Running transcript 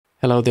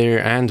Hello there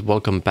and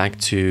welcome back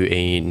to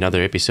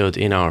another episode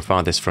in our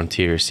Farthest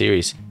Frontier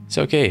series.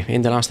 So okay,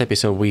 in the last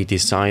episode we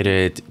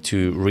decided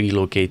to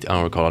relocate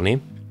our colony.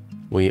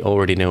 We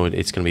already know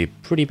it's going to be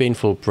a pretty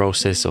painful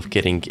process of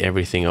getting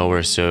everything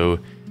over, so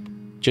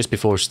just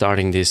before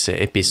starting this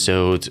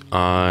episode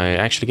I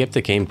actually kept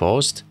the game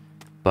paused,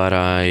 but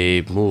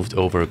I moved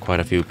over quite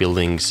a few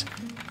buildings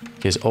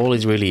because all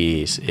it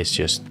really is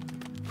just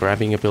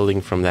grabbing a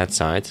building from that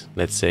side.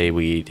 Let's say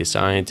we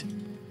decide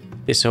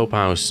this hope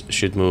house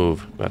should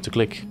move. We have to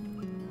click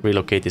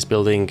relocate this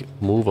building,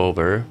 move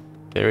over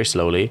very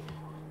slowly,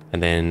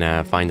 and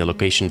then find a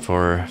location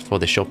for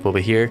the shop over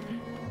here.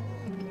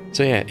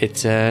 So yeah,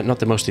 it's not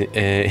the most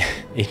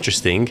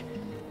interesting.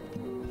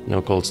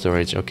 No cold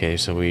storage. Okay,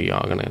 so we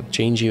are gonna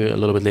change you a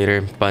little bit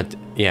later, but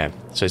yeah,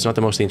 so it's not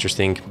the most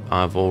interesting.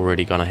 I've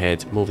already gone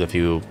ahead, moved a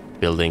few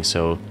buildings,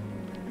 so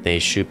they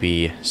should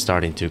be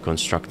starting to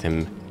construct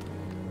them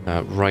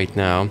right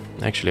now.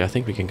 Actually, I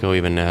think we can go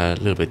even a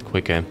little bit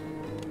quicker.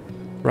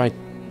 Right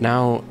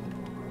now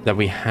that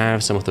we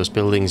have some of those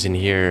buildings in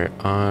here,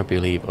 I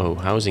believe... Oh,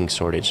 housing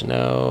shortage.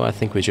 No, I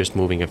think we're just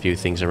moving a few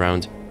things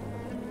around.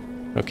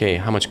 Okay,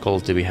 how much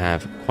gold do we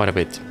have? Quite a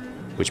bit.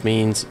 Which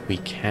means we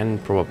can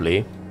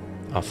probably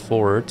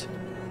afford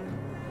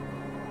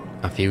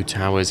a few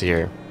towers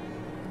here.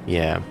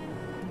 Yeah.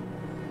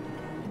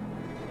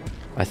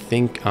 I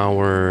think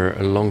our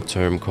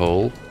long-term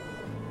goal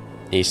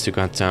is to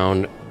cut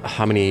down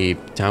how many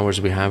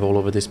towers we have all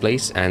over this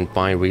place, and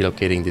by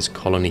relocating this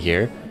colony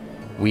here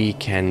we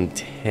can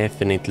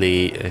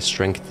definitely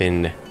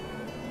strengthen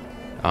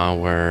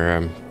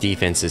our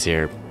defenses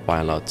here by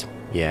a lot.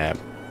 Yeah,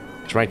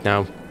 because right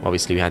now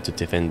obviously we had to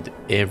defend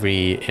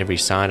every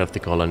side of the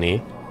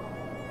colony,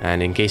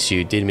 and in case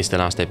you did miss the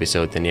last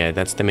episode, then yeah,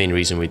 that's the main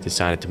reason we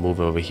decided to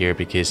move over here,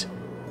 because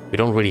we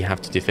don't really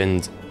have to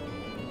defend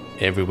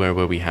everywhere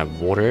where we have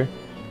water.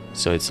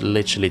 So it's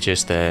literally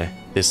just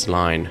this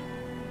line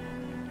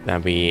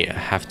that we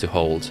have to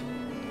hold,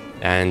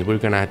 and we're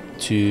gonna have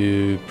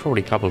to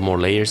probably a couple more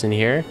layers in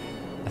here.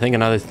 I think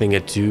another thing I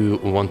do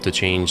want to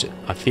change,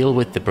 I feel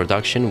with the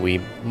production we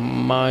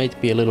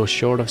might be a little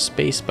short of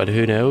space, but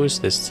who knows,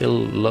 there's still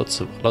lots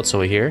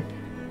over here.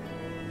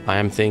 I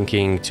am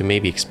thinking to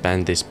maybe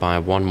expand this by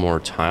one more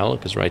tile,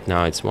 because right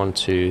now it's 1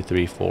 2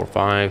 3 4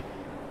 5.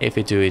 If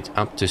we do it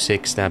up to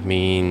 6, that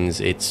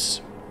means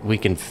we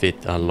can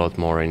fit a lot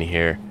more in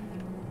here,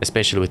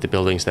 especially with the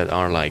buildings that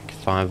are like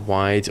 5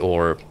 wide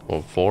or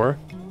 4,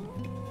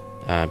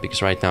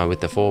 because right now with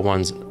the 4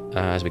 ones,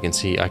 as we can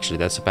see, actually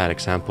that's a bad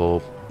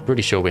example.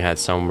 Pretty sure we had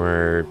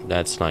somewhere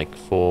that's like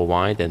 4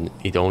 wide and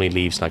it only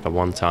leaves like a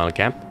 1 tile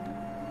gap,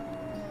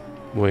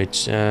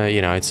 which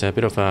you know, it's a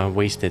bit of a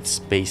wasted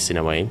space in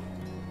a way.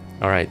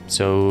 All right,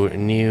 so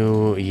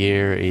new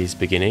year is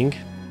beginning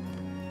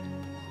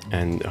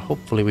and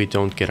hopefully we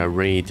don't get a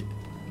raid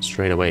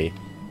straight away.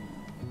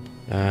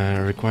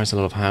 Requires a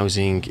lot of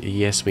housing.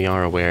 Yes, we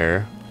are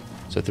aware.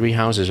 So 3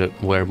 houses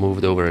were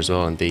moved over as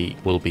well, and they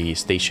will be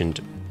stationed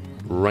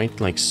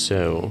right like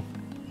so.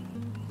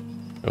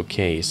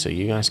 Okay, so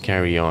you guys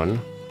carry on.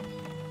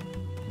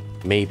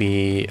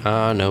 Maybe...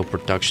 no,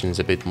 production is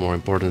a bit more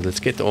important. Let's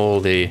get all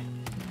the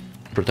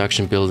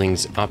production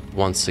buildings up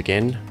once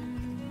again.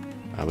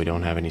 We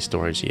don't have any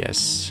storage.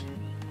 Yes.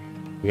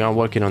 We are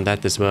working on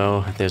that as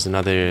well. There's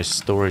another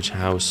storage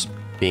house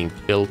being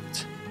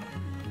built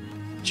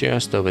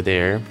just over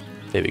there.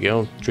 There we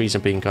go. Trees are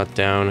being cut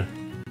down.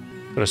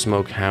 Got a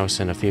smoke house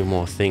and a few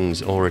more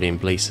things already in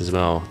place as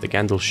well. The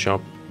candle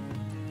shop,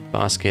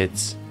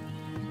 baskets,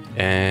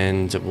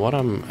 and what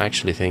I'm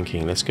actually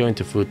thinking, let's go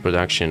into food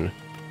production.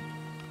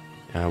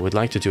 We'd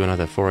like to do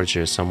another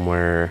forager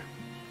somewhere.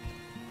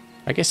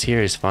 I guess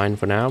here is fine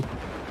for now.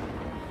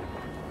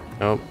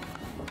 Oh,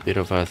 bit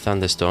of a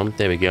thunderstorm.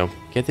 There we go.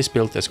 Get this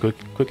built as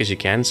quick as you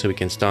can so we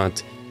can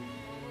start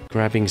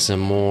grabbing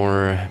some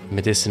more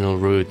medicinal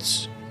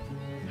roots,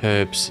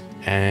 herbs,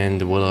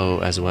 and willow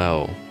as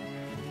well.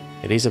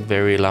 It is a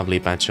very lovely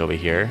patch over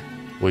here,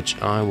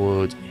 which I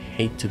would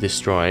hate to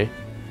destroy,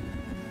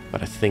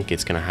 but I think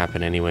it's gonna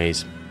happen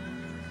anyways.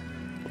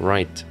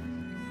 Right.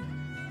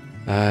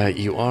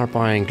 You are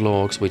buying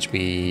logs, which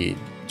we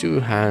do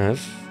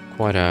have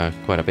quite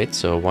a bit,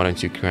 so why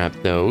don't you grab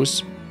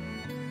those?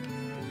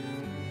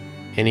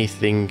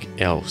 Anything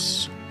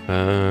else?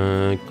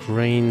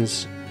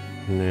 Grains?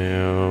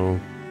 No.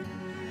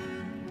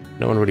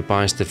 No one really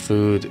buys the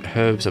food.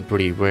 Herbs are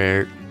pretty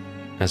rare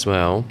as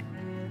well.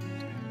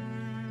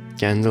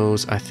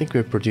 Candles, I think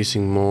we're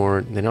producing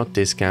more. They're not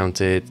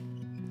discounted.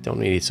 Don't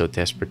need it so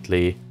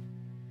desperately.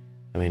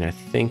 I mean, I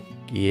think,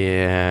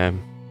 yeah.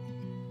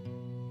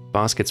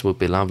 Baskets would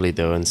be lovely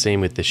though, and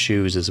same with the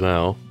shoes as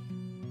well.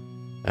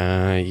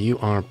 You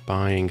are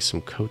buying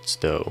some coats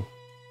though.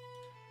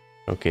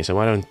 Okay, so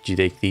why don't you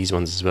take these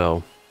ones as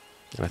well?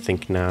 And I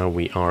think now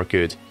we are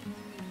good.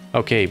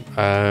 Okay,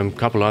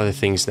 couple other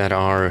things that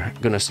are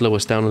gonna slow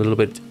us down a little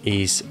bit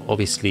is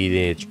obviously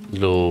the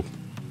little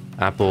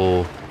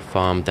apple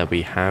farm that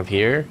we have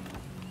here,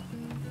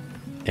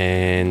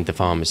 and the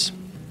farms.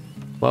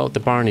 Well,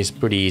 the barn is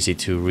pretty easy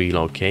to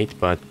relocate,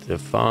 but the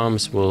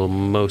farms will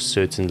most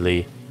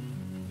certainly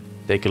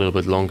take a little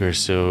bit longer.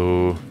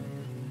 So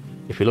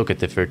if we look at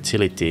the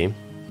fertility,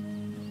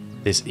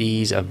 this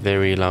is a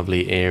very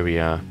lovely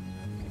area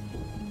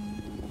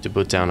to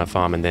put down a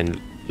farm and then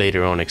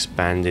later on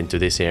expand into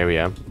this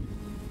area.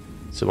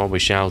 So what we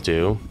shall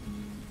do,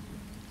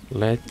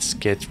 let's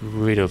get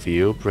rid of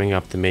you, bring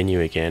up the menu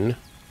again,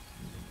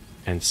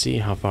 and see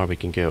how far we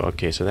can go.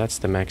 Okay, so that's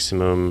the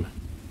maximum.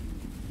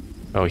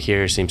 Oh,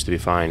 here seems to be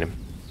fine.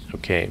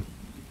 Okay.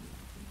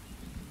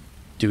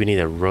 Do we need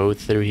a road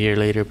through here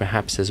later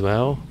perhaps as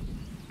well?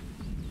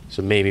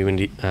 So maybe we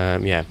need,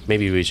 yeah,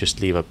 maybe we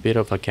just leave a bit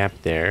of a gap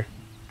there.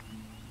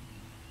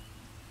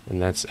 And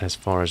that's as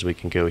far as we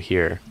can go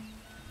here.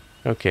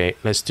 Okay,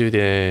 let's do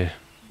the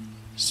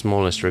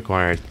smallest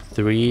required.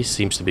 3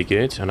 seems to be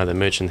good. Another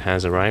merchant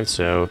has arrived,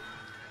 so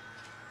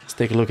let's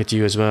take a look at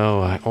you as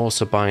well.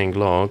 Also buying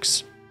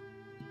logs.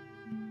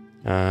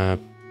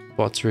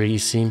 Pottery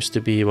seems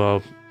to be,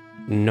 well,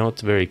 not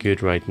very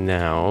good right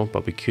now,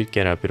 but we could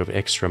get a bit of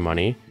extra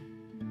money.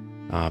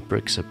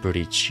 Bricks are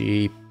pretty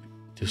cheap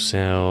to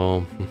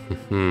sell.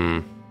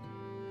 And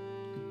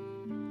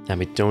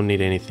we don't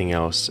need anything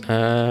else.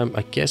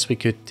 I guess we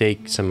could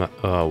take some...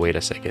 Oh, wait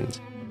a second.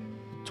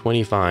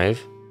 25.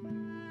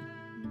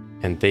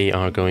 And they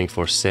are going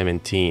for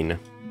 17.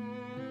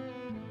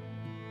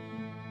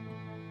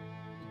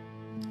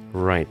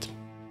 Right.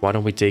 Why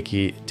don't we take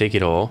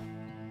it all?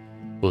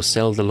 We'll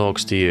sell the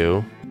logs to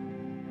you.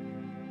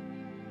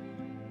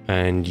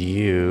 And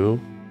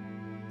you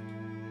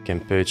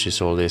can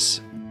purchase all this.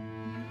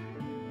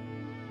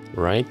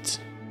 Right?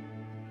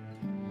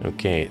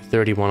 Okay,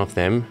 31 of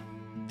them.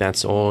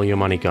 That's all your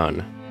money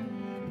gone.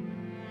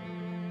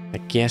 I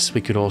guess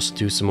we could also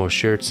do some more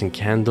shirts and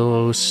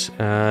candles.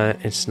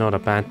 It's not a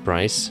bad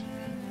price.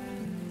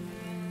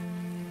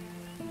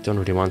 Don't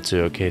really want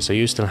to. Okay, so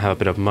you still have a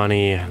bit of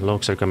money.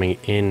 Logs are coming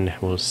in.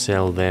 We'll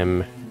sell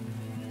them.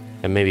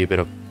 And maybe a bit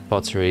of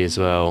pottery as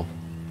well.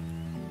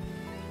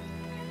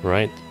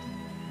 Right?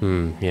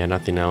 Yeah,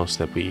 nothing else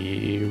that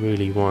we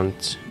really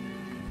want.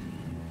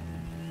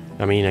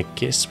 I mean, I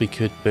guess we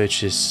could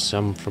purchase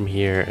some from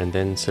here and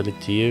then sell it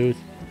to you.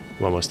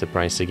 What was the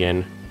price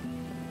again?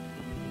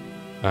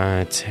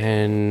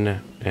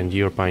 10, and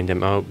you're buying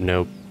them. Oh,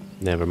 no,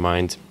 never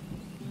mind.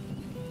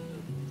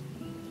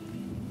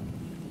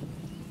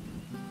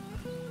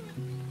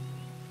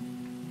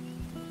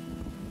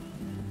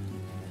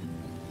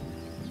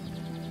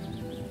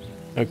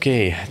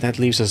 Okay, that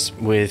leaves us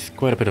with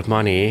quite a bit of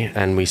money,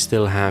 and we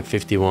still have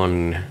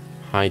 51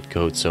 hide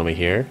coats over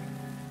here.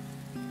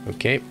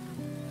 Okay,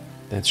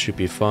 that should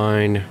be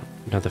fine.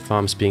 Another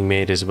farm's being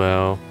made as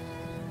well.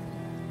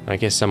 I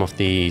guess some of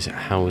these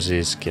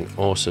houses can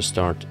also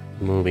start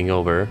moving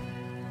over.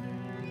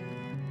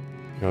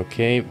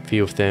 Okay, a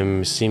few of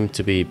them seem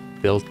to be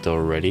built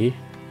already.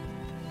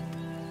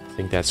 I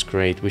think that's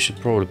great. We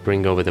should probably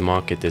bring over the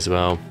market as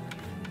well.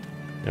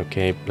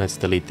 Okay, let's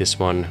delete this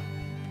one.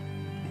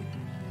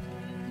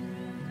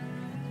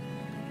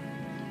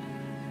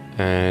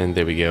 And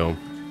there we go.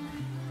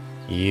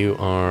 You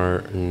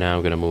are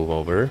now gonna move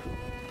over.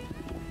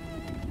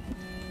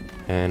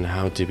 And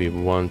how do we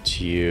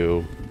want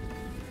you?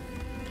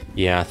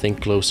 Yeah, I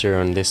think closer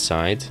on this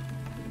side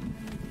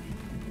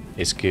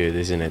is good,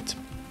 isn't it?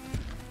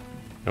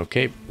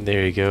 Okay,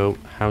 there you go.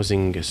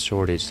 Housing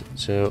shortage.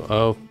 So,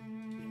 oh,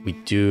 we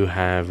do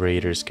have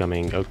raiders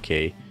coming.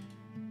 Okay.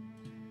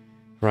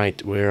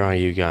 Right, where are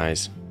you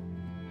guys?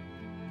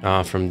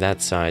 Ah, from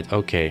that side.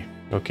 Okay,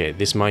 okay,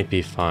 this might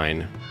be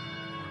fine.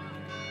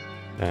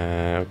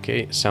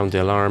 Okay, sound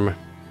the alarm.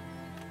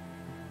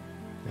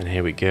 And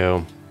here we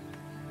go.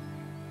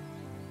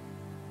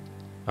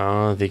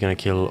 Are they gonna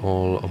kill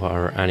all of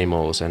our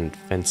animals and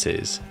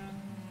fences?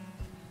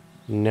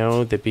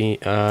 No,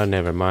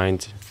 never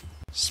mind.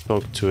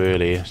 Spoke too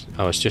early.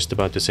 I was just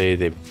about to say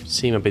they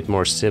seem a bit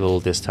more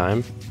civil this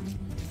time.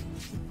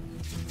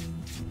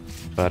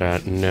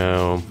 But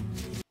no.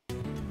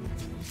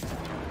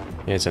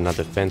 Here's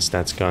another fence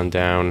that's gone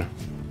down.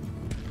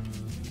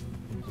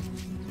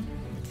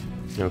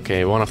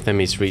 Okay, one of them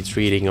is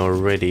retreating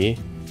already.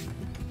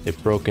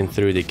 They've broken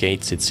through the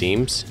gates, it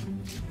seems.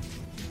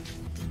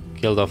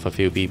 Killed off a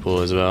few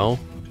people as well.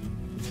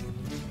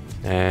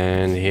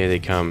 And here they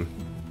come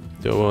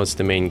towards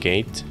the main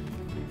gate.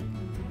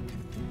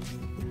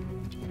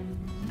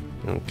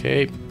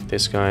 Okay,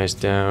 this guy is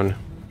down.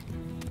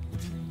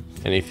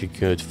 And if you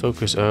could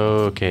focus...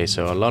 Oh, okay,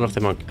 so a lot of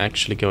them are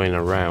actually going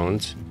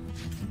around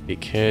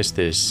because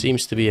there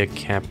seems to be a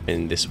gap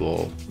in this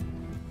wall.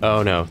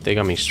 Oh no, they're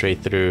coming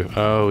straight through.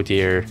 Oh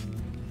dear.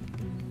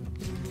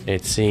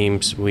 It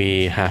seems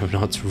we have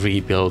not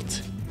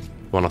rebuilt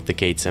one of the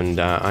gates, and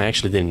I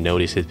actually didn't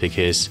notice it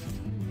because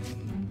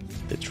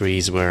the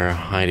trees were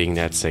hiding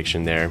that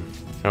section there.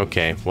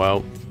 Okay,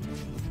 well,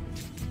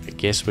 I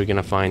guess we're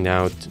gonna find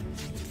out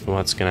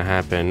what's gonna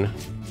happen.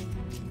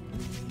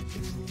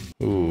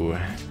 Ooh.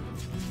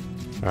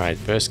 Alright,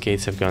 first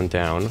gates have gone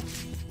down.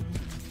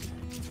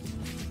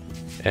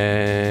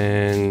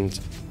 And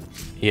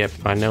Yep,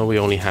 I know we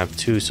only have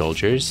 2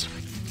 soldiers,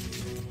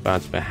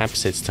 but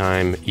perhaps it's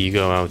time you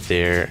go out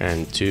there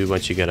and do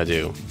what you gotta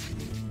do.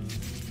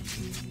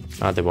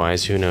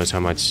 Otherwise, who knows how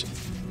much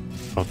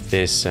of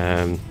this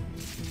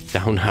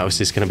townhouse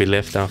is gonna be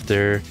left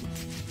after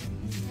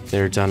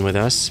they're done with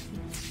us.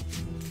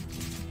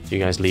 You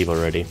guys leave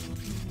already.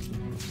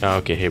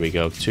 Okay, here we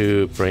go.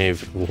 2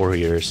 brave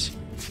warriors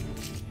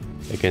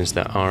against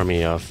the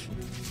army of...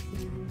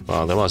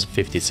 Well, there was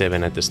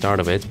 57 at the start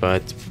of it,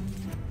 but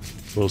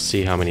we'll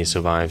see how many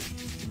survive.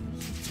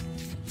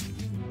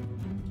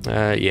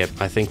 Yep,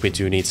 I think we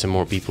do need some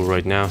more people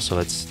right now, so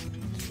let's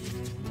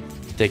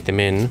take them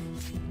in.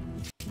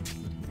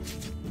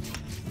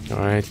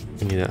 Alright,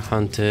 we need a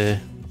hunter.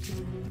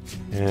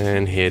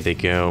 And here they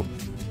go.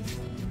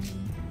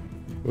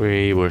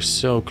 We were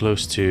so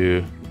close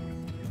to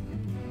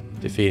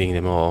defeating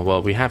them all.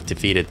 Well, we have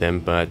defeated them,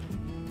 but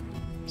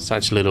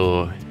such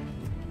little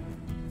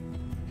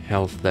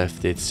health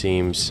left, it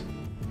seems.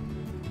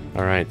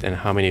 Alright, and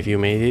how many of you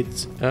made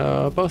it?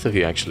 Both of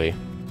you, actually.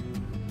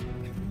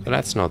 So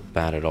that's not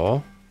bad at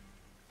all.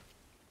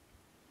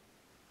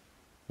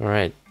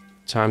 Alright,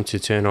 time to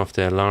turn off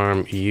the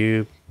alarm.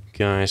 You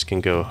guys can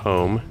go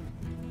home.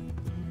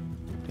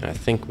 I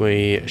think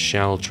we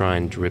shall try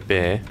and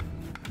repair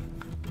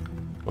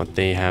what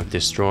they have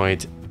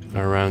destroyed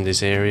around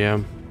this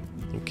area.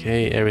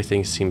 Okay,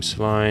 everything seems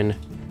fine.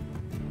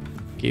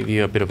 Give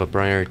you a bit of a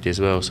priority as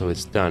well, so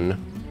it's done.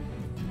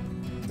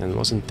 And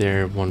wasn't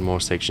there one more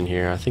section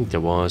here? I think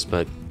there was,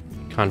 but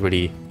can't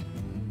really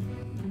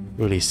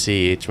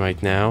see it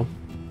right now.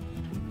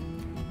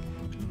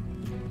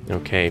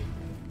 Okay.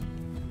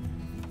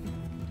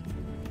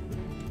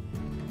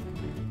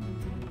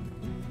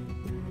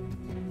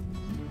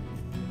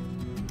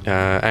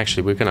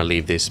 Actually, we're gonna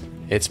leave this.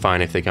 It's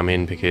fine if they come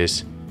in,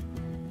 because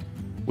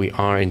we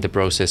are in the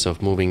process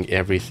of moving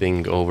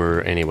everything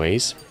over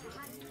anyways.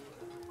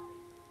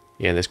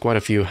 Yeah, there's quite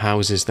a few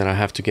houses that I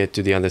have to get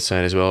to the other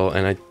side as well,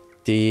 and I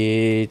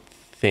did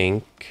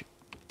think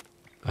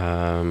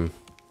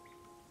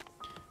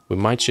we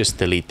might just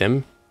delete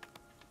them,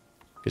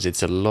 because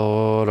it's a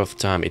lot of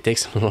time. It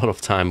takes a lot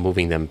of time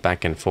moving them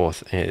back and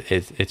forth.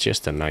 It's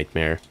just a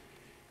nightmare.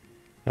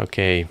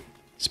 Okay,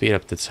 speed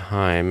up the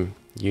time.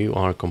 You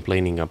are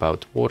complaining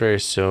about water,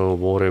 so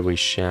water we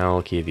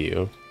shall give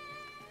you.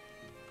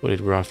 Put it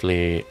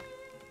roughly...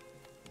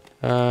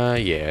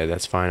 yeah,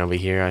 that's fine over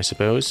here, I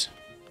suppose.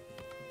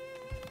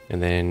 And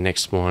then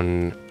next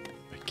one,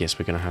 I guess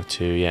we're gonna have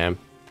to, yeah,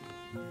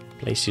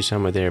 place you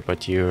somewhere there,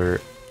 but you're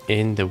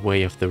in the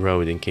way of the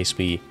road in case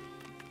we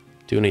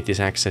do need this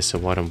access, so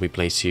why don't we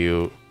place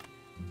you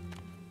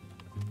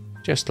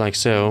just like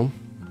so.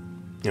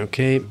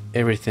 Okay,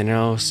 everything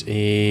else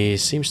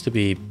seems to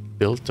be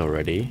built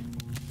already.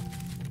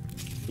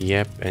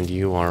 Yep, and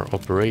you are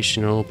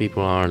operational.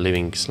 People are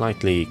living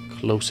slightly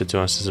closer to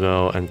us as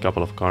well, and a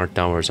couple of guard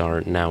towers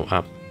are now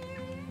up.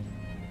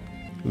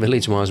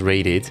 Village was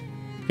raided.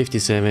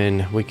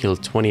 57, we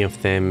killed 20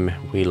 of them,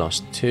 we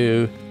lost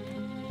 2.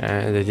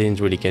 And they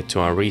didn't really get to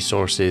our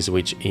resources,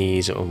 which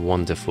is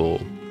wonderful.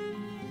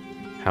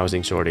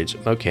 Housing shortage.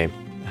 Okay,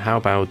 how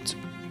about...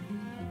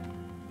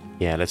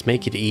 Yeah, let's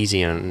make it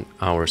easy on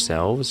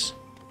ourselves.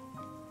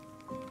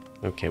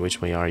 Okay,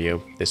 which way are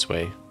you? This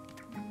way.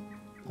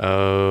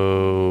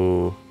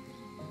 Oh...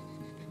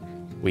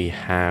 We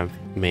have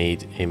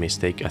made a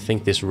mistake. I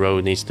think this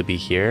road needs to be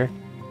here.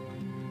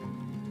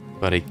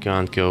 But it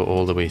can't go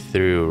all the way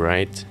through,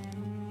 right?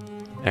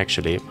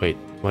 Actually, wait,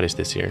 what is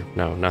this here?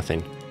 No,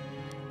 nothing.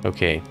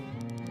 Okay.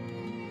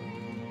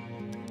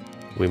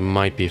 We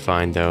might be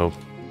fine, though.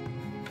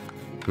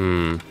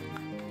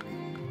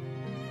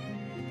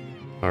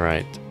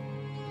 Alright.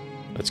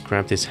 Let's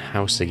grab this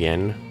house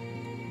again.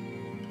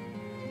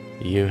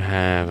 You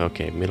have...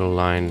 Okay, middle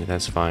line,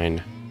 that's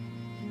fine.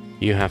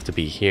 You have to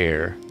be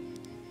here.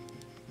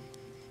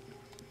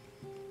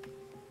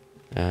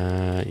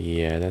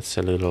 Yeah, that's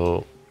a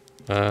little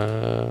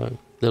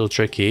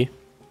tricky.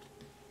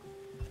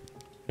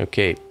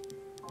 Okay.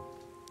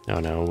 Oh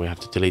no, we have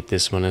to delete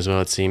this one as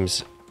well, it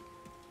seems.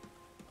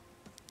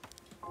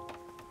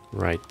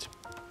 Right.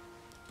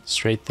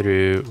 Straight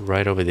through,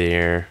 right over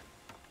there.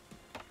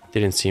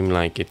 Didn't seem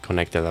like it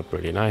connected up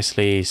really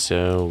nicely,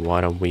 so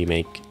why don't we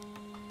make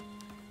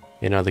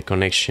another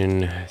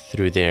connection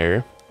through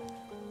there.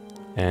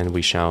 And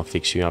we shall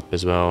fix you up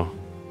as well.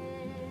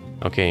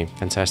 Okay,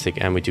 fantastic,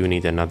 and we do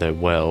need another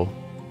well.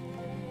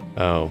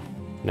 Oh,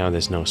 now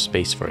there's no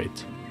space for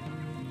it.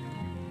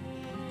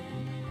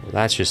 Well,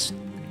 that's just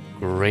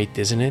great,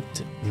 isn't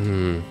it?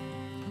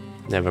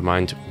 Never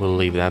mind, we'll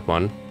leave that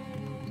one.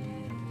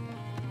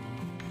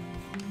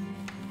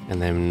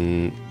 And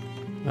then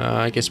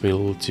I guess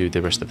we'll do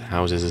the rest of the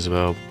houses as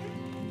well.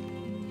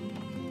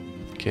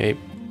 Okay.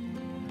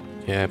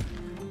 Yep.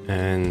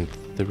 And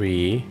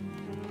 3.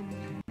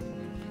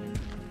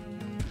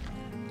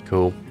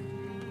 Cool.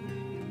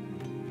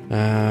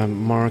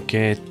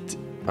 Market.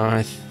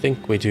 I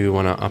think we do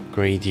want to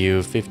upgrade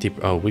you. 50.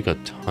 Oh, we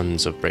got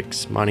tons of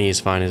bricks. Money is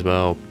fine as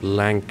well.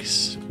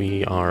 Blanks,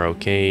 we are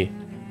okay.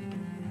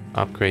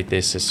 Upgrade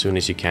this as soon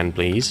as you can,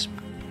 please.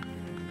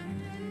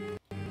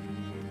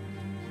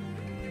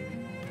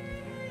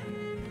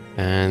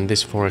 And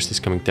this forest is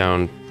coming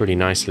down pretty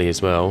nicely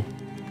as well.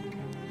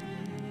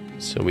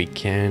 So we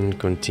can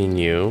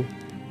continue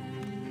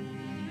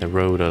the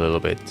road a little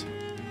bit.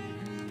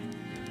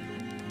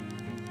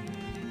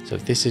 So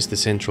this is the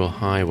central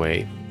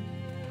highway.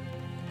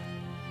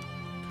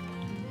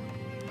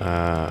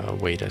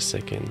 Wait a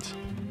second.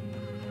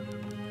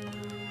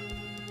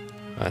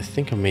 I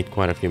think I made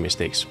quite a few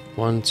mistakes.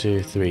 1,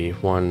 2, 3.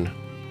 1,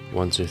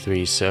 2,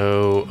 3.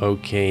 So,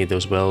 okay,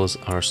 those wells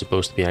are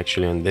supposed to be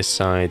actually on this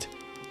side.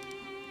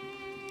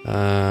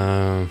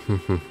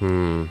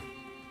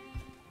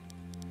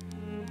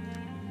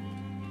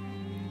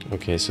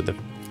 Okay, so the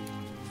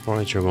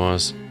furniture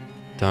was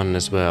done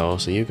as well.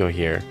 So you go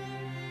here.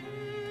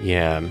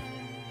 Yeah.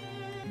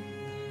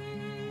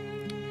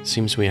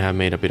 Seems we have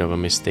made a bit of a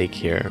mistake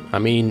here. I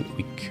mean,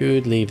 we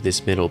could leave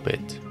this middle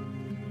bit.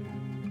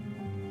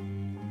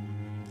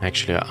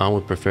 Actually, I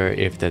would prefer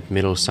if that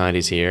middle side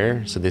is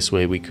here. So this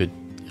way we could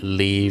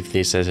leave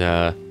this as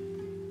a...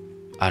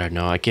 I don't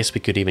know, I guess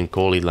we could even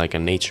call it like a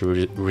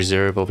nature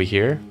reserve over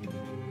here.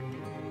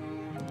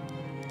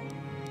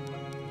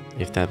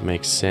 If that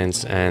makes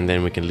sense. And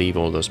then we can leave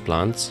all those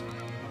plants.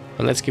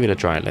 But let's give it a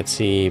try. Let's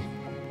see...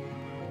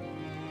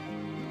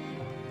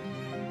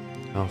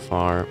 how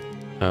far...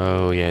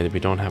 Oh yeah, we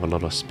don't have a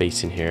lot of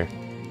space in here.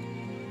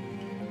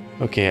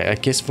 Okay, I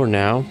guess for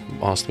now,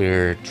 whilst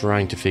we're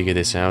trying to figure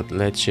this out,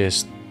 let's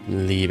just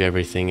leave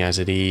everything as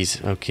it is.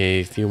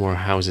 Okay, a few more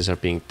houses are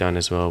being done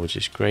as well, which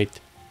is great.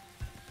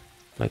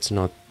 Let's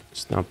not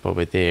stop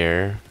over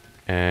there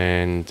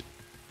and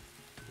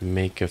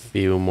make a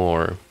few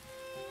more.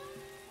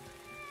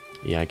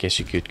 Yeah, I guess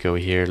you could go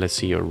here. Let's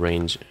see your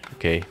range.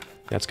 Okay,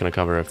 that's gonna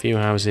cover a few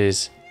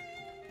houses.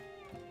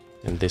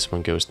 And this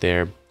one goes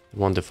there.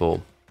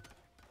 Wonderful.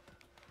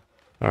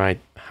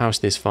 Alright, how's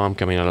this farm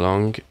coming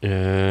along?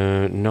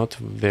 Not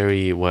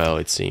very well,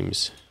 it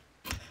seems.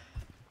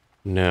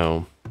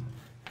 No.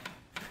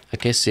 I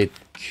guess it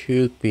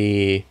could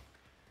be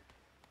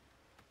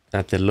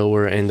at the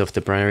lower end of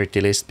the priority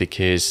list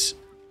because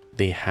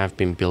they have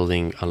been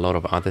building a lot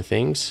of other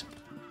things.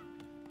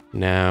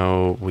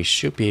 Now, we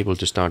should be able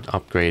to start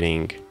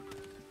upgrading.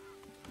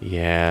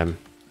 Yeah.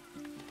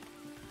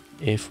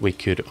 If we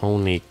could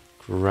only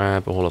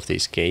grab all of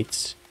these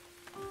gates.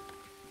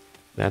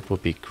 That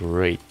would be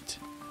great.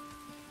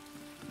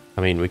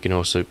 I mean, we can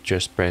also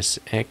just press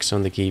X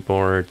on the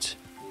keyboard.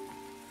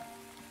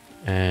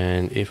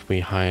 And if we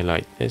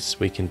highlight this,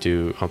 we can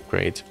do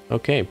upgrade.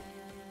 Okay.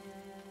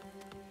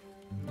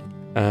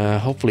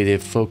 Hopefully they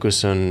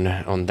focus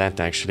on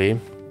that actually.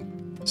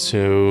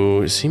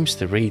 So, it seems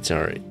the rates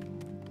are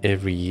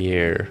every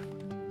year.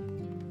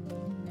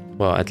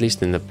 Well, at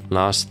least in the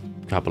last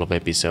couple of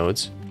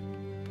episodes.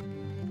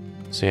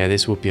 So yeah,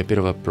 this would be a bit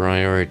of a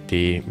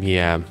priority.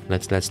 Yeah,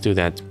 let's do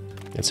that.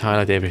 Let's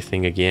highlight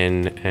everything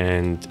again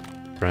and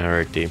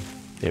priority.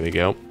 There we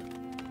go.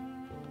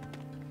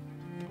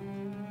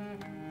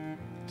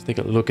 Let's take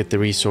a look at the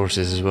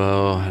resources as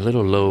well. A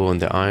little low on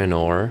the iron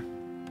ore.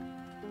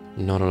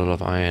 Not a lot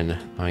of iron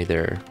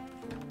either.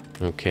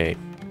 Okay.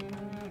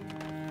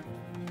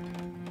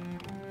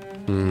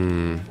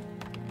 And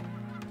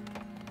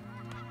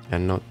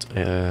not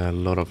a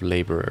lot of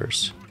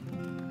laborers.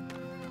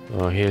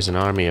 Oh, here's an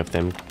army of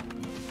them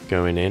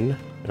going in.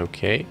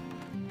 Okay.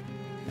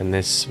 And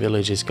this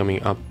village is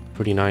coming up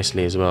pretty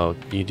nicely as well.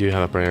 You do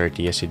have a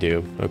priority. Yes, you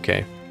do.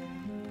 Okay.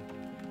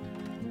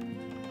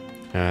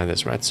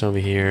 There's rats over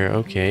here.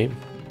 Okay.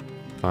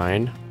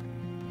 Fine.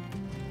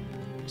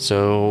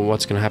 So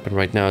what's going to happen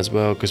right now as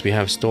well, because we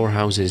have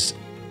storehouses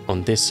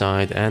on this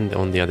side and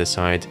on the other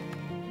side.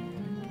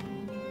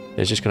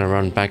 They're just going to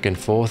run back and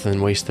forth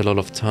and waste a lot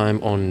of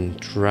time on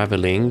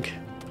traveling.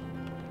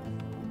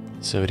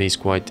 So it is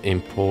quite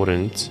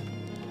important.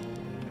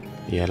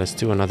 Yeah, let's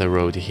do another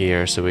road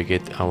here so we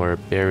get our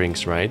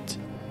bearings right.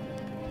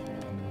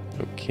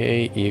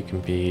 Okay, you can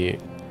be...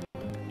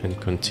 and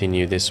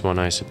continue this one,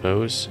 I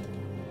suppose.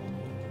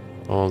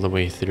 All the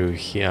way through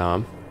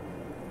here.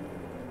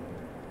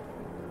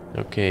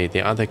 Okay,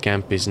 the other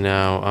camp is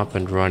now up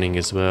and running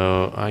as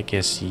well. I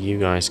guess you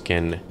guys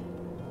can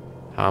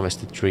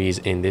harvest the trees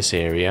in this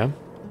area.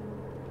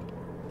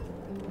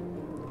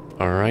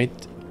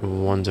 Alright,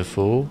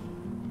 wonderful.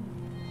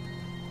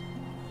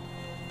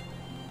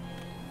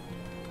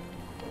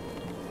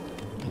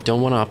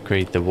 Don't want to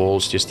upgrade the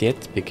walls just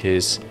yet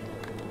because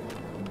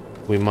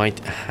we might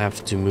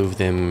have to move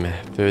them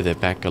further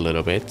back a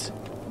little bit.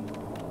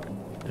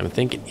 I'm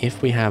thinking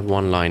if we have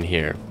one line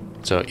here,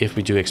 so if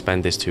we do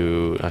expand this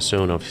to a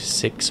zone of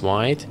 6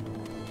 wide,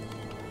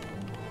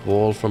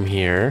 wall from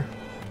here,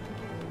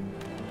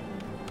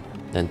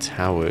 then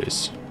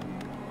towers.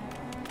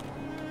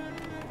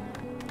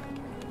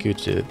 Good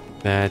to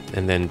that,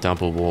 and then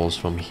double walls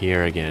from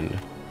here again.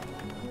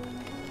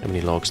 How many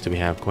logs do we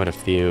have? Quite a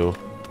few.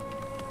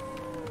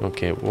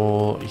 Okay,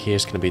 wall,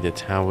 here's gonna be the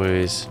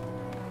towers,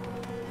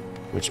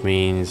 which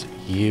means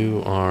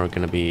you are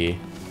gonna be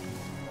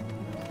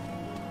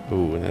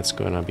Ooh, that's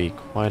gonna be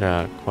quite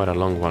a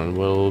long one.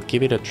 We'll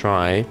give it a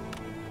try.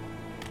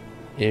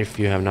 If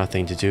you have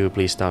nothing to do,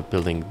 please start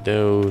building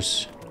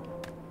those.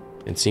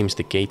 It seems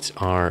the gates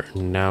are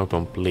now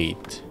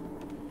complete.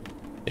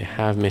 They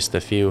have missed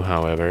a few,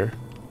 however.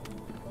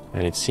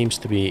 And it seems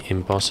to be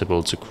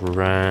impossible to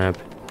grab.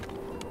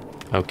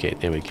 Okay,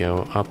 there we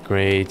go.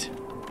 Upgrade.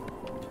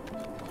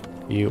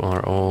 You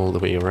are all the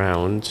way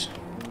around.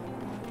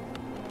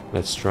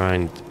 Let's try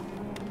and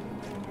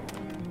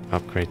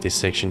upgrade this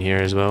section here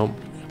as well.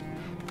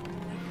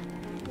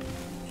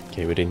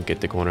 Okay, we didn't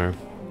get the corner.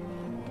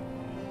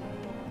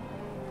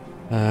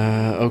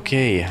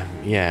 Okay,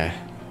 yeah.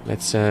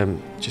 Let's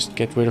just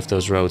get rid of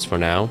those roads for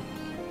now,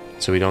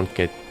 so we don't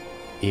get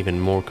even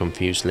more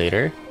confused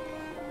later.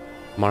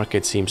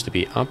 Market seems to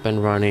be up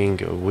and running,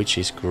 which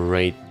is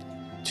great.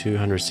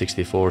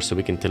 264, so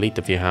we can delete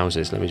a few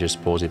houses. Let me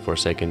just pause it for a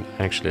second.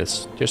 Actually,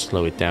 let's just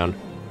slow it down.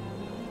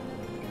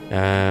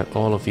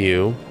 All of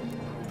you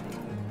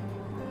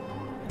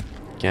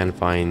can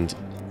find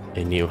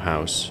a new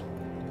house.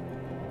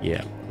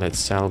 Yeah, let's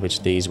salvage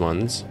these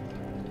ones.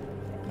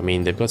 I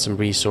mean, they've got some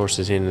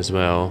resources in as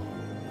well.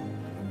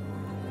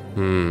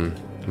 I'm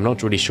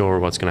not really sure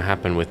what's gonna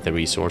happen with the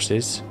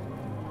resources.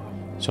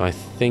 So I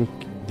think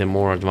the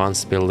more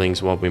advanced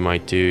buildings, what we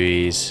might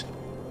do is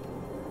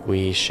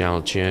we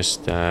shall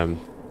just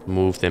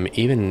move them,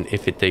 even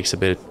if it takes a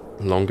bit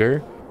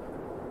longer.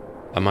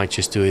 I might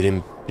just do it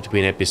in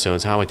between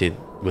episodes, how I did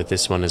with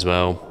this one as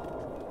well.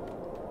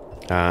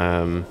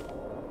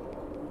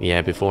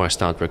 Yeah, before I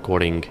start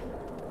recording,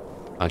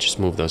 I'll just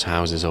move those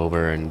houses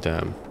over and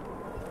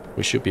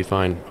we should be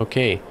fine.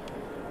 Okay,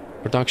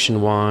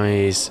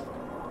 production-wise,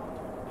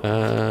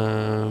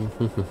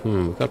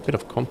 we've got a bit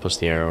of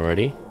compost here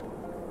already.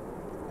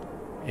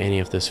 Any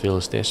of this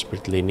feels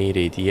desperately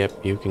needed.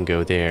 Yep, you can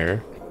go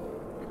there.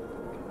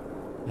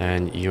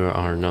 And you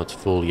are not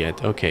full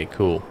yet. Okay,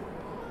 cool.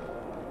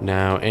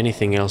 Now,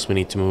 anything else we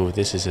need to move?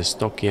 This is a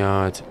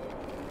stockyard.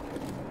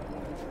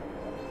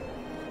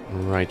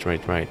 Right.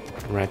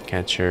 Rat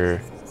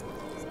catcher.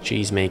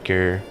 Cheese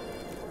maker.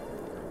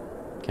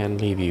 Can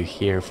leave you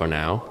here for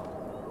now.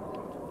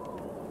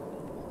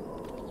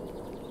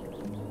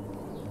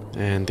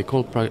 And the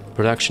coal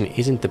production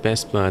isn't the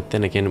best, but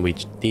then again, we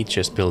did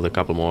just build a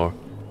couple more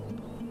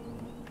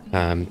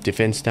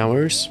defense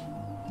towers.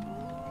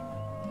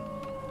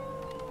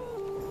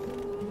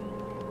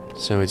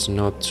 So it's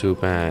not too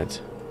bad.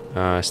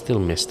 Still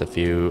missed a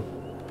few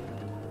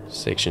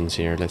sections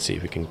here. Let's see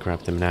if we can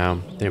grab them now.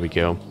 There we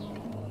go.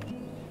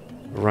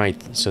 Right,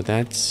 so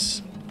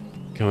that's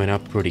going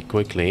up pretty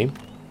quickly.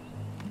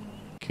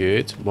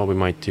 Good. What we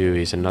might do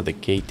is another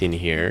gate in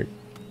here.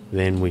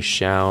 Then we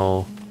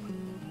shall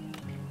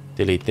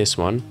delete this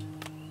one.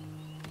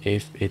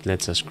 If it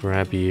lets us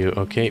grab you.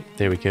 Okay,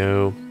 there we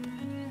go.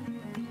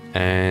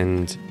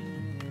 And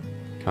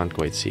can't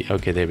quite see.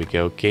 Okay, there we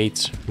go.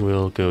 Gates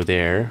will go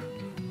there.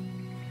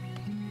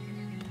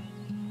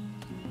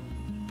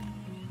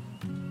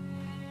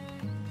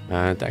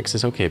 Tax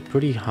is okay,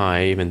 pretty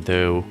high, even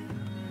though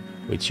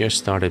we just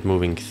started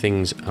moving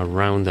things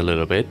around a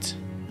little bit.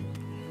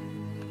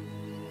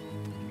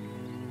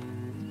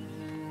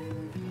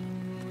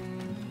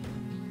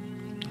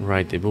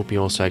 Right, it would be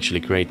also actually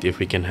great if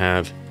we can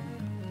have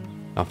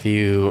a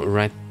few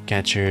rat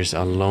catchers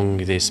along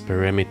this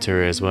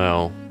perimeter as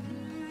well.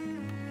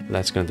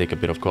 That's gonna take a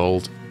bit of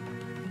gold.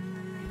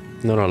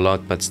 Not a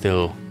lot, but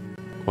still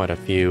quite a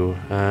few.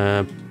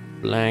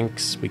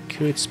 Blanks, we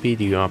could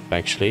speed you up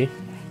actually.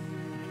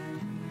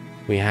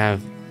 We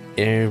have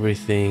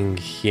everything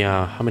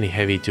here. How many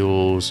heavy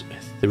tools?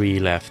 3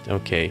 left.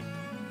 Okay.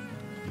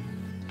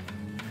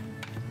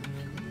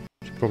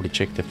 Should probably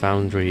check the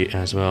foundry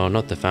as well.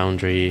 Not the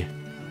foundry.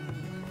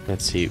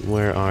 Let's see,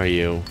 where are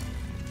you?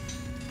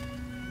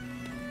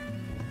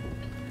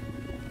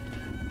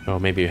 Oh,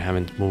 maybe you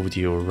haven't moved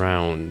you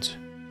around.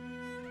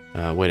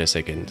 Wait a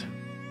second.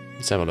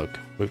 Let's have a look.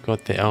 We've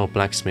got the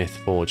blacksmith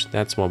forge.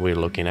 That's what we're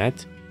looking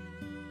at.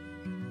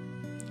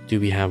 Do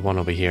we have one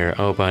over here?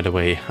 Oh, by the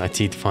way, I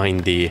did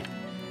find the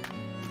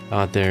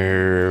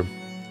other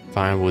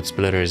firewood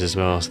splitters as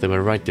well. So they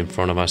were right in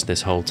front of us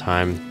this whole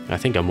time. I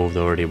think I moved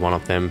already one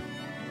of them.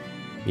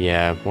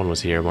 Yeah, one was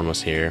here, one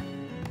was here.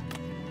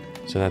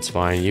 So that's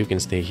fine. You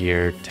can stay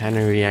here.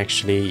 Tannery,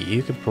 actually,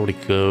 you could probably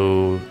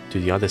go to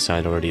the other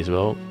side already as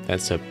well.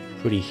 That's a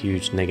pretty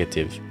huge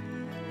negative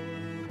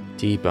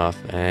debuff.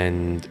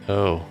 And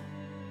oh,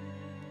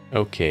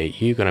 okay,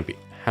 you're gonna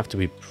have to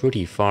be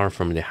pretty far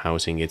from the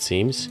housing, it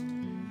seems.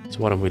 So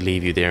why don't we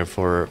leave you there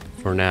for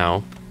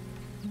now.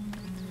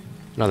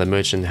 Another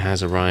merchant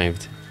has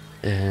arrived.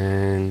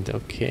 And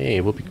okay,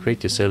 it would be great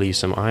to sell you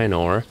some iron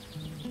ore,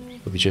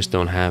 but we just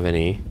don't have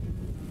any.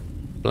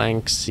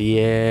 Blanks,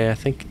 yeah, I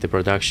think the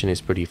production is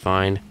pretty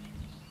fine.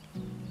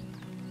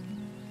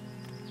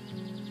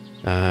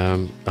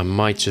 I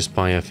might just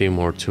buy a few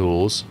more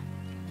tools.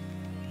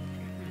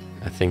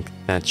 I think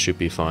that should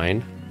be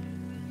fine.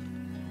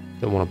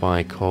 Don't want to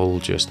buy coal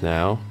just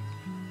now.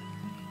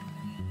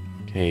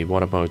 Okay,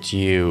 what about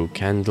you?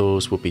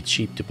 Candles would be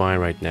cheap to buy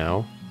right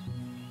now.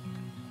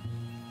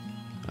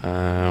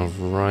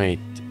 Right.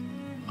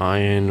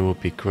 Iron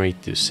would be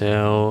great to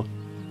sell.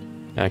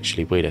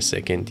 Actually, wait a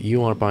second.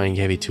 You are buying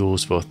heavy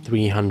tools for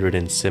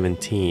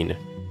 317.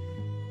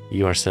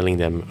 You are selling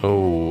them.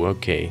 Oh,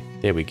 okay.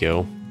 There we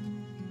go.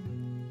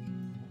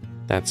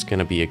 That's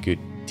gonna be a good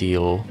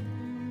deal.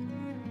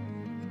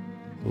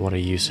 What are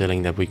you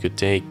selling that we could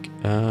take?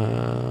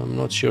 I'm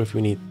not sure if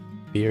we need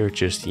beer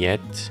just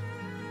yet.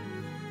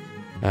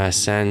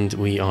 Sand,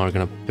 we are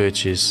gonna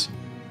purchase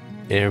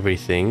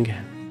everything.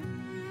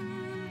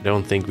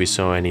 Don't think we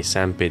saw any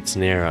sand pits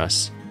near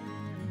us.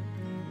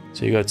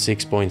 So you got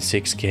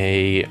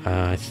 6.6k.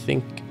 I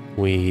think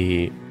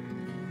we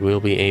will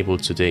be able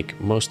to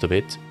take most of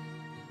it.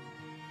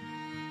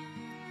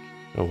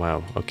 Oh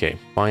wow, okay.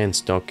 Buy and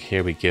stock,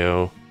 here we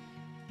go.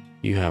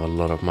 You have a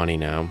lot of money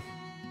now.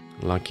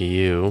 Lucky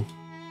you.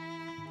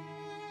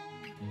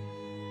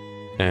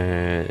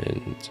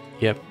 And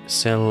yep,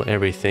 sell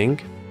everything.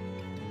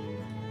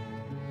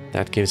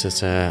 That gives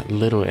us a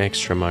little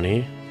extra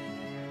money.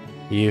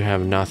 You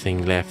have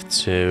nothing left,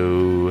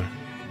 so...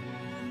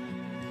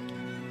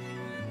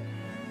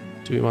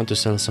 Do we want to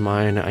sell some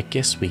iron? I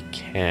guess we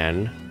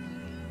can.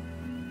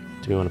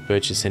 Do we want to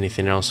purchase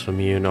anything else from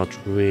you? Not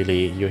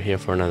really. You're here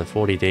for another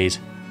 40 days.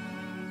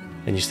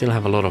 And you still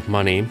have a lot of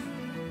money.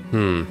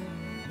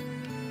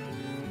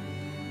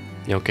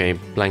 Okay,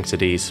 blank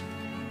cities.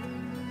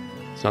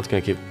 It's not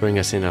going to bring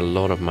us in a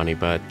lot of money,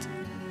 but...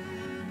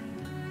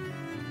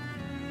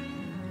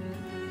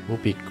 It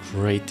would be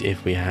great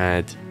if we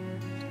had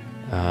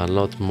a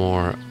lot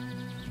more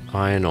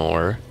iron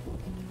ore.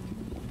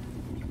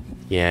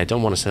 Yeah, I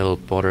don't want to sell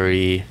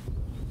pottery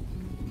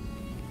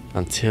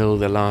until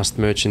the last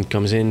merchant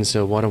comes in,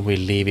 so why don't we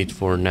leave it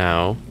for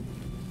now?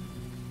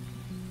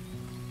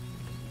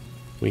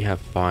 We have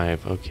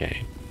 5,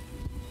 okay.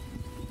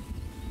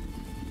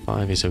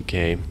 5 is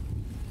okay.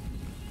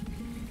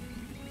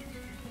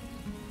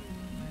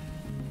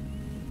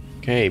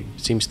 Okay,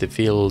 seems the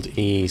field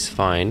is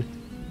fine.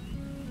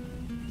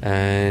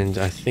 And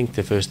I think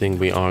the first thing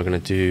we are gonna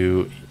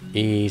do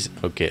is...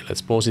 Okay,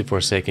 let's pause it for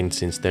a second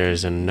since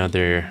there's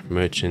another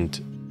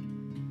merchant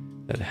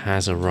that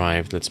has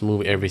arrived. Let's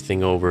move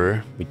everything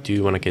over. We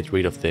do want to get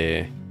rid of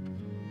the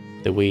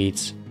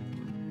weeds.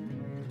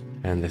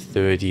 And the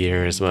 3rd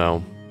year as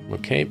well.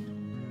 Okay.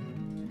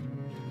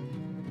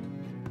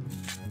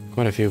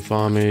 Quite a few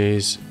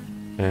farmers.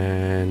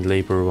 And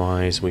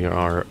labor-wise we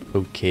are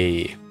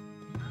okay.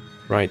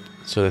 Right,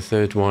 so the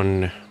 3rd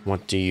one,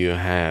 what do you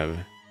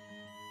have?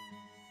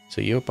 So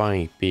you're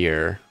buying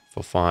beer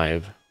for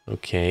 5.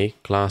 Okay,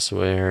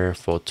 glassware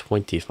for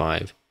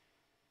 25.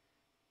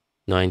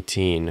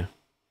 19.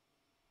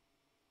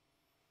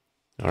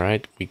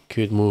 Alright, we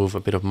could move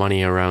a bit of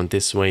money around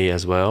this way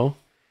as well.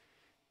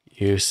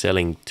 You're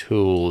selling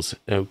tools.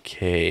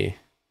 Okay.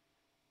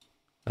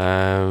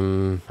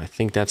 I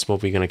think that's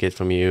what we're gonna get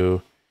from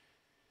you.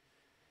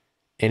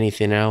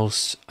 Anything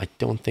else? I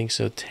don't think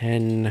so.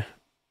 10...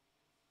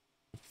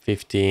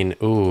 15.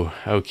 Ooh,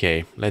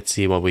 okay. Let's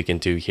see what we can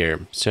do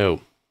here. So,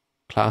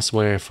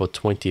 glassware for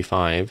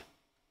 25.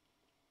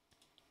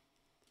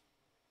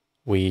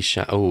 We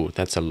shall... Oh,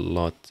 that's a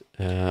lot.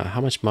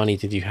 How much money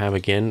did you have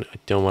again? I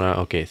don't want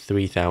to... Okay,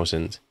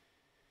 3,000.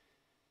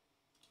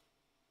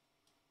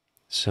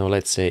 So,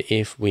 let's say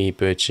if we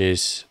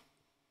purchase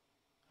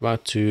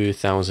about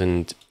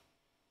 2,000,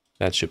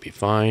 that should be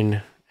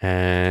fine.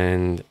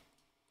 And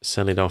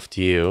sell it off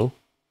to you.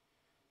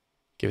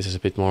 Gives us a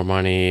bit more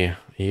money.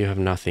 You have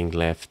nothing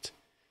left.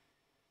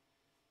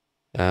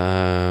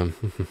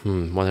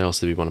 What else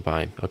do we want to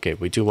buy? Okay,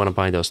 we do want to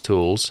buy those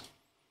tools.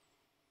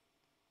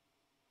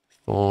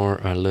 For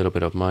a little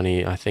bit of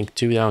money. I think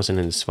 2,000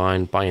 is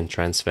fine. Buy and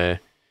transfer.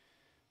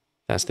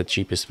 That's the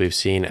cheapest we've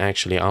seen.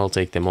 Actually, I'll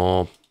take them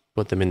all.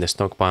 Put them in the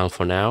stockpile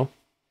for now.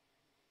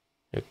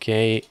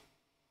 Okay.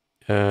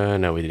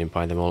 No, we didn't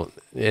buy them all.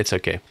 It's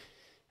okay.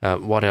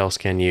 What else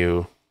can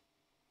you...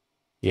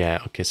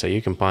 Yeah, okay, so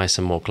you can buy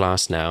some more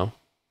glass now.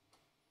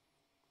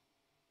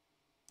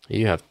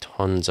 You have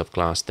tons of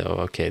glass though.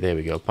 Okay, there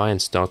we go. Buy in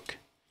stock.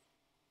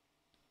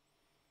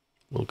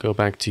 We'll go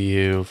back to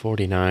you.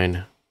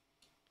 49.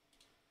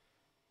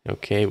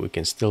 Okay, we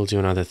can still do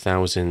another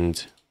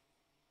 1,000.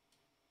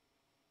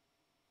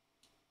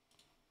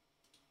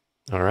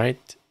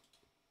 Alright.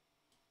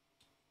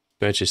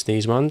 Purchase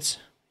these ones.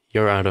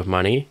 You're out of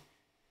money.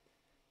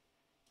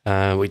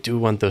 We do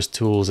want those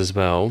tools as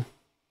well.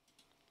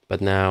 But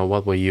now,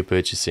 what were you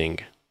purchasing?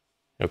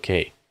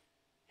 Okay.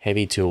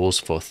 Heavy tools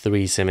for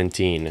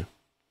 317.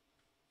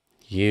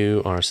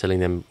 You are selling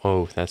them...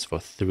 Oh, that's for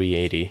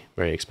 380.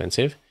 Very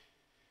expensive.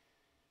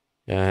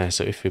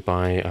 So if we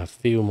buy a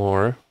few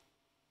more...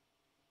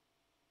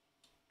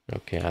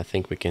 Okay, I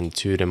think we can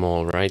do them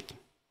all, right?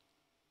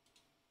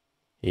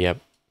 Yep.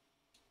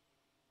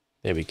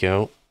 There we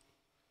go.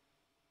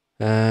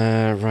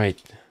 Right.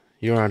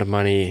 You're out of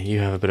money. You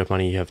have a bit of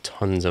money. You have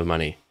tons of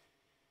money.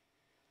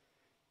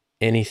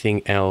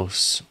 Anything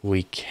else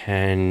we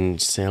can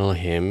sell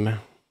him?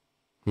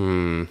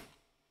 I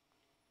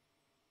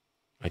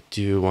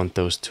do want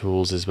those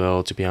tools as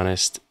well, to be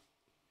honest.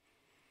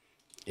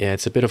 Yeah,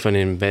 it's a bit of an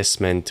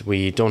investment.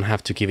 We don't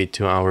have to give it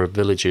to our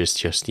villagers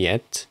just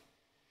yet.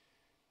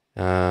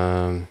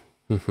 Let's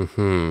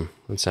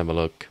have a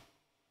look.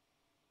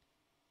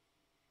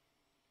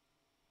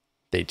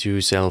 They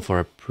do sell for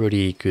a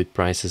pretty good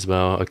price as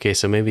well. Okay,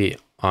 so maybe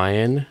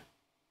iron.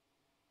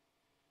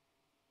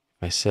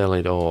 If I sell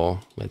it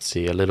all, let's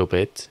see, a little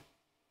bit.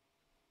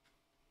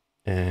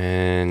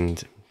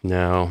 And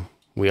no,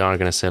 we are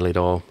gonna sell it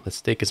all.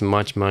 Let's take as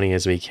much money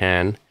as we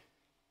can.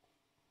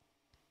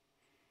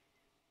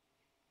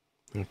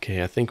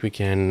 Okay, I think we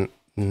can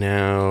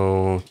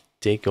now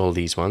take all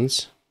these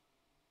ones.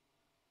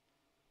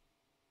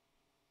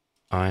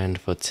 Iron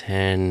for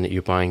 10,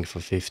 you're buying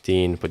for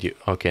 15, but you...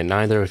 Okay,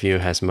 neither of you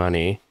has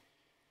money.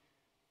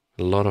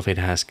 A lot of it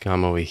has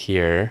come over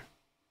here.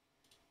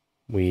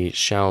 We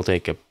shall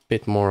take a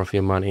bit more of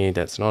your money.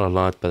 That's not a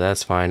lot, but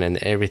that's fine. And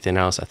everything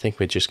else, I think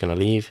we're just gonna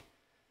leave.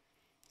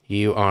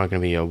 You are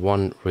gonna be a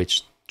one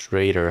rich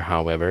trader,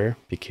 however,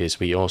 because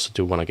we also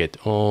do want to get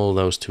all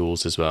those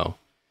tools as well.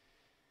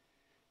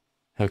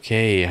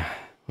 Okay,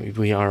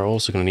 we are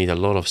also gonna need a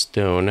lot of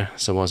stone.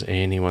 So was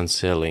anyone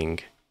selling?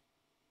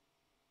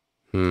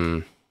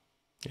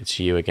 It's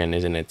you again,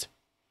 isn't it?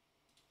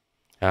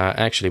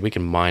 Actually, we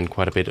can mine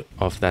quite a bit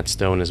of that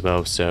stone as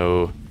well,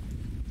 so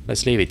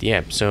let's leave it.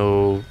 Yeah,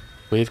 so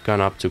we've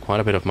gone up to quite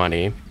a bit of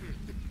money.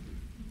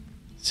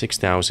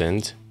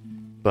 6,000.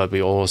 But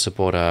we also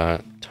bought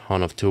a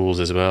ton of tools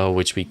as well,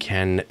 which we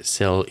can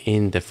sell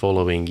in the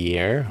following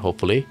year,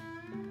 hopefully.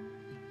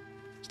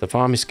 So the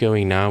farm is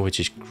going now, which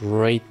is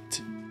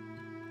great.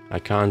 I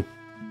can't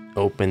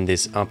open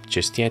this up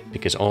just yet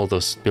because all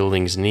those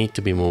buildings need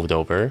to be moved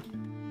over.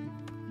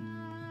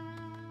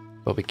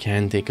 But we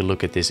can take a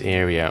look at this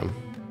area.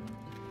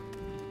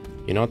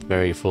 You're not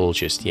very full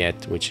just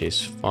yet, which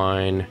is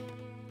fine.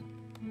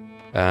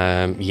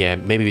 Yeah,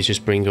 maybe we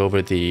just bring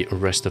over the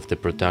rest of the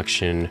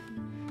production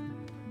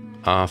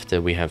after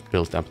we have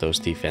built up those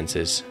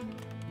defenses.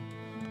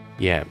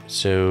 Yeah,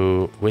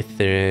 so with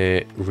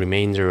the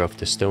remainder of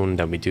the stone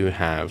that we do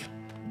have,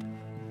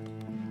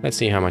 let's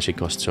see how much it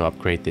costs to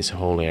upgrade this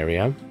whole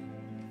area.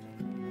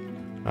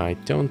 I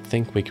don't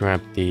think we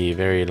grabbed the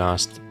very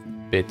last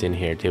bit in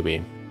here, did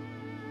we?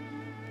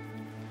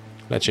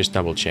 Let's just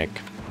double check.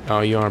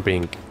 Oh, you are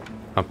being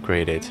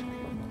upgraded.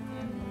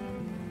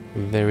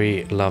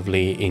 Very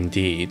lovely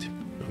indeed.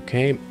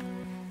 Okay.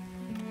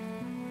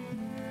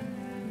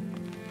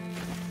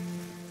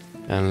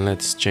 And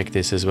let's check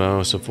this as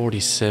well. So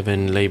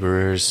 47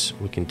 laborers.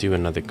 We can do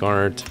another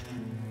guard.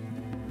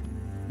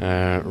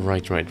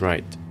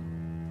 Right.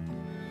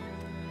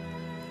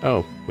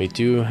 Oh, we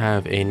do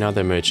have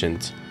another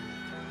merchant.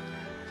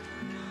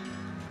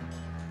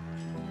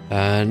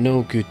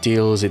 No good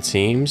deals, it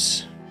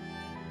seems.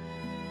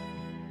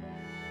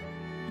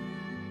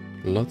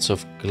 Lots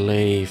of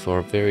clay for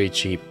a very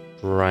cheap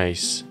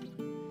price.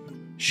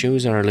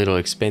 Shoes are a little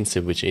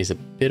expensive, which is a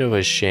bit of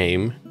a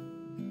shame.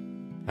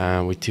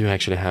 We do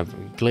actually have...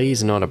 Clay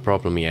is not a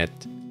problem yet.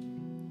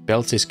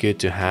 Belts is good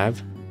to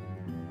have,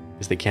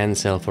 because they can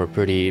sell for a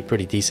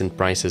pretty decent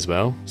price as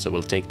well. So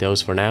we'll take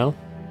those for now.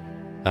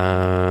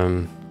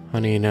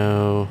 Honey,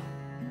 no.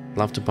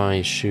 Love to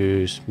buy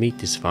shoes.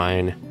 Meat is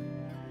fine.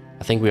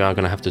 I think we are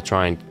gonna have to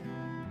try and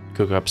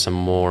cook up some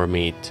more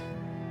meat.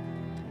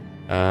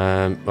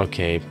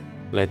 Okay,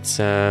 let's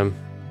and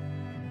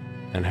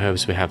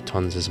herbs we have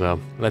tons as well.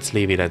 Let's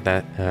leave it at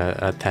that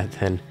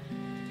then.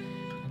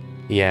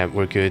 Yeah,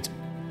 we're good.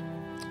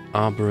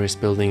 Arborist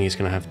building is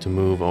gonna have to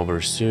move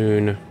over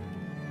soon.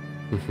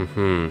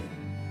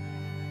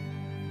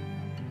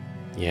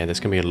 Yeah, there's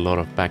gonna be a lot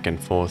of back and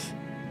forth,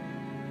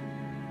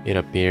 it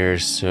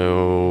appears.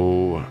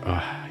 So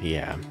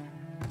yeah,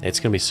 it's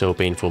gonna be so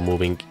painful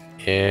moving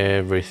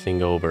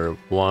everything over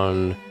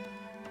one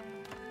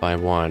by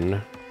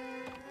one.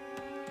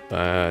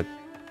 But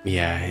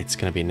yeah, it's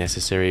gonna be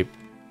necessary.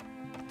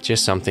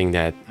 Just something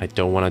that I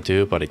don't want to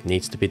do, but it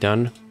needs to be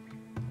done.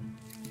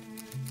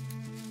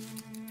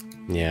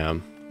 Yeah.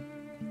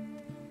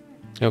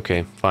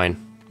 Okay, fine.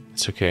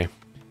 It's okay.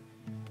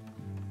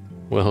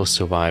 We'll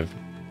survive.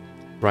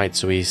 Right,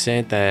 so we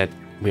said that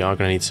we are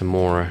gonna need some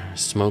more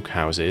smoke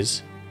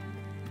houses.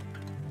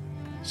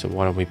 So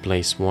why don't we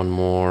place one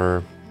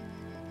more?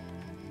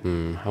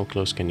 How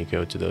close can you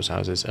go to those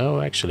houses?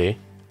 Oh, actually,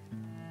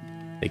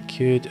 they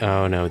could...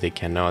 Oh no, they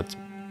cannot.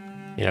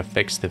 It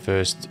affects the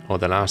first or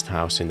the last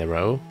house in the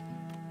row.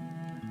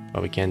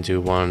 But we can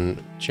do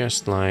one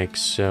just like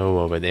so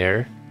over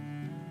there.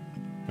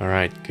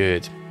 Alright,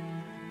 good.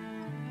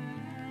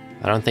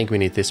 I don't think we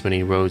need this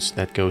many roads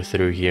that go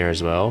through here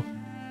as well.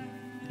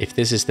 If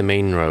this is the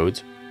main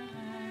road,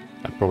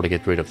 I'll probably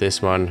get rid of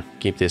this one,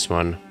 keep this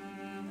one,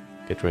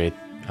 get rid...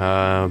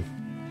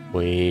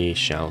 we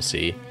shall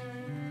see.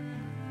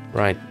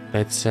 Right,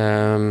 let's...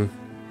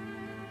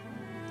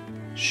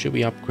 Should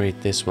we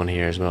upgrade this one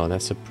here as well?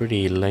 That's a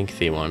pretty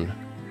lengthy one.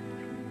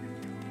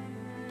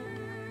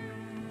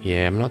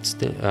 Yeah,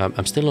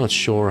 I'm still not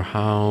sure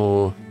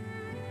how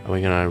are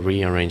we gonna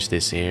rearrange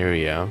this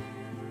area.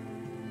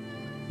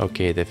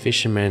 Okay, the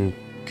fishermen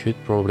could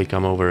probably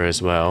come over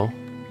as well.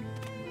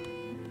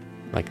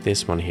 Like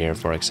this one here,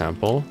 for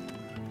example.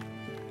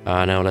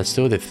 Now let's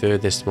do the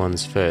furthest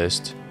ones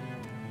first,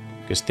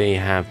 because they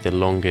have the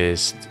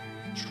longest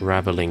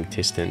traveling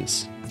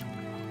distance.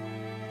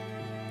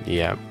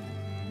 Yeah,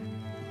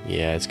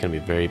 it's gonna be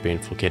very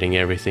painful getting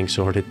everything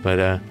sorted,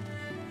 but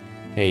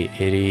hey,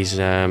 it is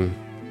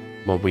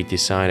what we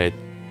decided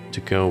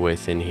to go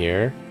with in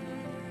here.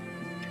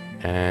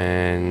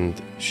 And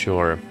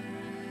sure,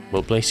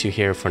 we'll place you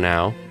here for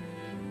now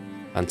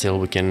until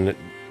we can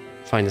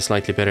find a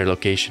slightly better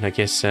location. I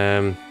guess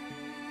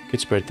could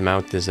spread them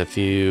out. There's a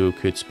few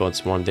good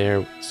spots, one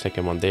there,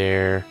 second one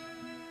there,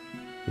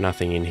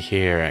 nothing in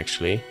here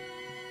actually,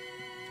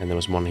 and there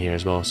was one here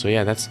as well. So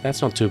yeah,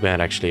 that's not too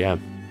bad actually. Yeah,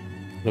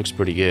 looks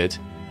pretty good.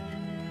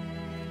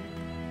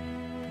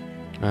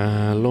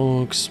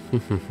 Logs,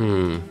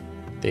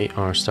 they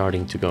are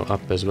starting to go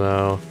up as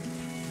well.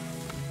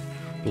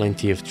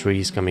 Plenty of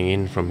trees coming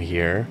in from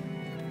here.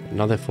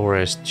 Another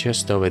forest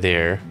just over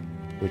there,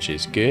 which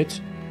is good.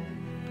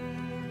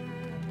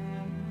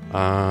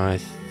 I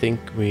think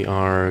we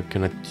are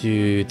gonna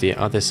do the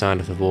other side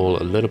of the wall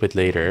a little bit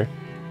later.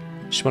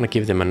 Just want to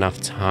give them enough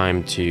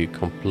time to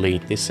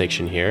complete this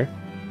section here.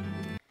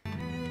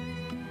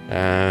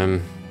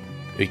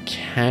 We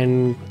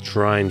can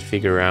try and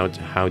figure out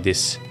how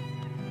this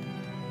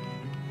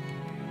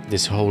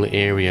whole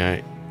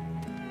area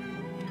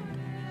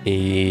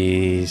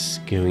is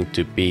going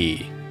to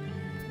be.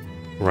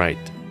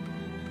 Right.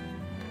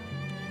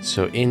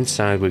 So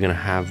inside we're gonna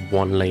have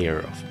one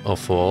layer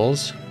of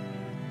walls.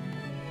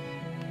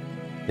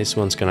 This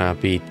one's gonna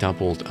be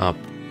doubled up.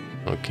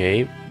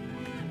 Okay.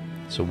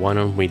 So why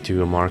don't we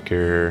do a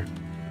marker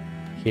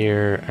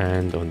here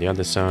and on the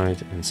other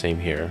side, and same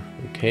here.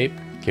 Okay,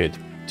 good.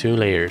 2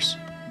 layers.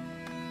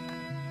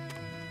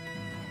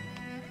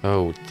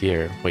 Oh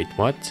dear. Wait,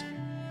 what?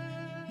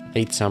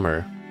 Late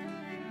summer.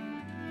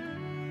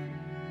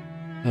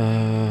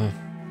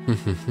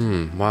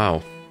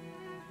 Wow.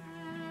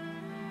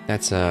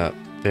 That's a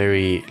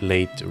very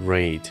late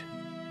raid.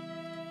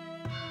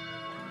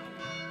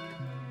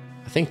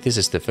 I think this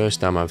is the first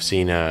time I've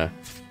seen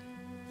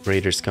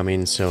raiders come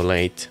in so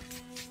late.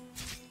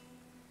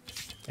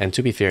 And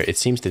to be fair, it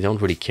seems they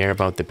don't really care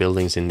about the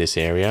buildings in this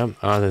area,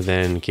 other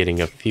than getting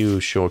a few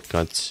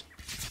shortcuts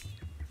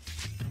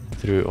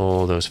through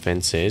all those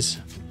fences,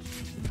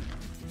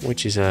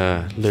 which is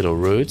a little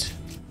rude.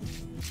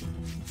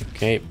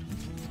 Okay,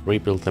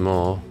 rebuild them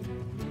all.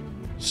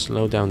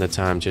 Slow down the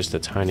time just a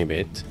tiny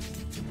bit.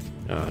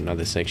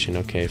 Another section,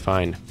 okay,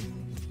 fine.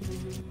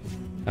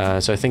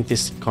 So I think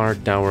this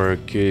guard tower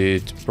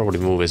could probably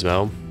move as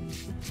well.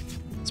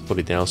 Let's put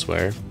it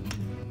elsewhere.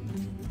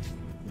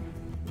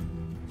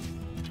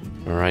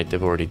 Alright,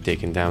 they've already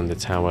taken down the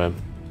tower.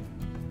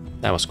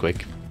 That was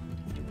quick.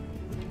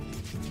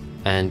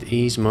 And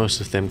is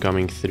most of them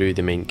coming through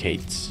the main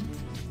gates?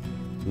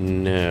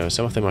 No,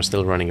 some of them are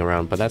still running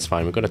around, but that's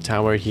fine. We've got a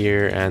tower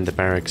here and the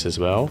barracks as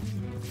well.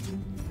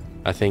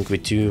 I think we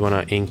do want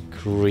to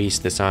increase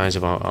the size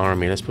of our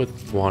army. Let's put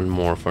one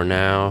more for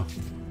now.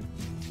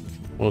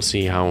 We'll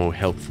see how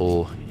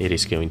helpful it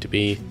is going to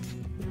be.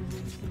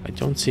 I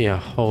don't see a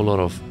whole lot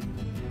of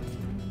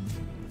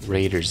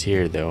raiders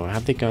here though.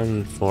 Have they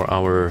gone for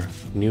our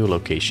new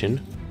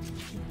location?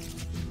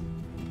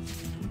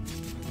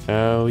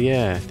 Oh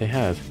yeah, they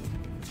have.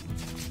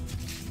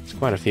 There's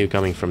quite a few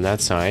coming from that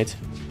side.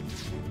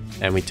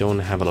 And we don't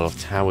have a lot of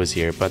towers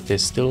here, but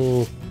there's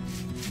still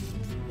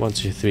 1,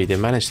 2, 3. They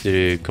managed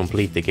to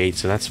complete the gate,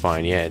 so that's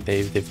fine. Yeah,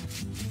 they've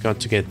got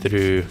to get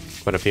through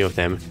quite a few of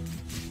them.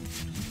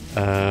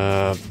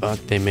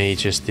 But they may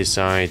just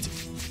decide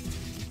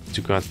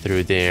to go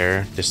through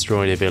there,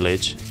 destroy the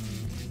village,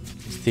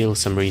 steal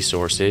some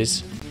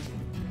resources.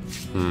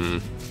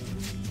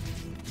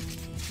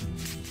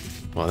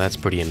 Well, that's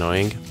pretty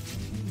annoying.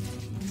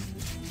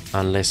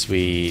 Unless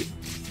we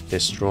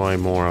destroy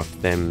more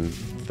of them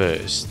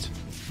first.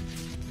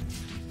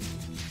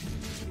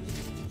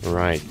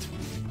 Right.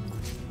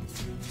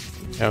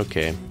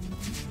 Okay.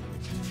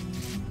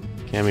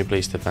 Can we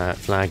place the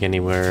flag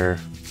anywhere?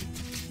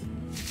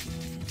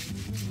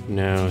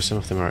 No, some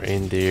of them are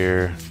in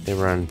there. They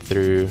run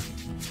through.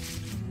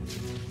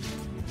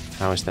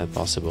 How is that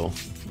possible?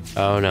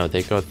 Oh no,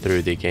 they got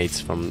through the gates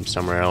from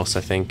somewhere else,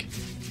 I think.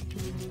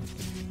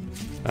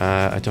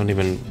 I don't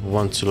even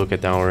want to look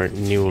at our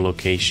new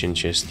location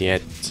just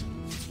yet.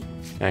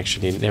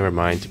 Actually, never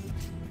mind.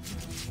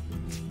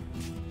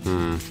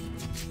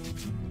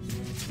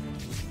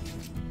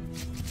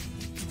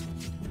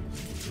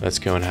 Let's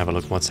go and have a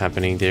look what's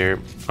happening there.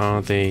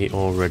 Are they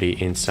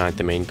already inside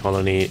the main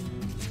colony?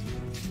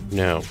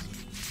 No.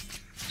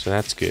 So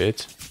that's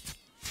good.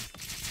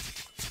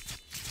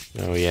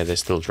 Oh yeah, they're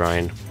still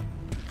drying.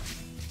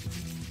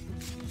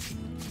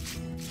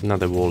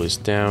 Another wall is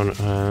down.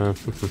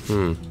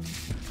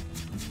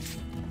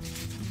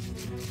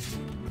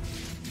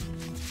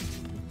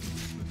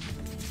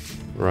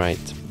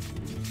 Right.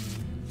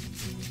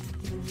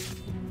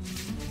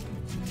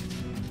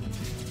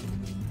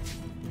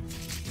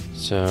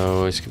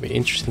 So it's gonna be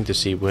interesting to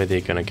see where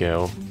they're gonna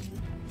go.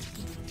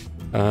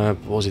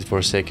 Pause it for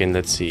a second.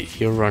 Let's see.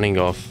 You're running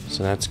off,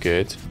 so that's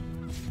good.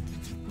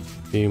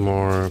 Few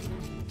more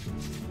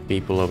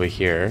people over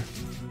here.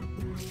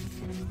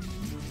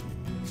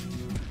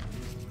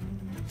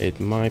 It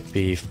might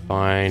be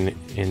fine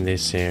in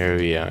this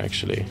area,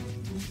 actually.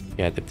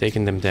 Yeah, they've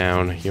taken them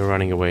down. You're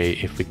running away.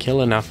 If we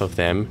kill enough of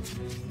them,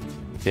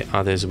 the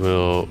others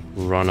will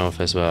run off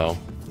as well.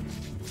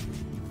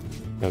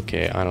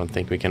 Okay, I don't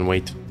think we can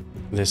wait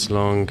this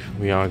long.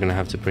 We are gonna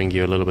have to bring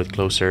you a little bit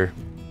closer.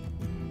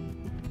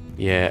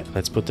 Yeah,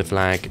 let's put the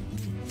flag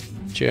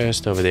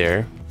just over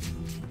there.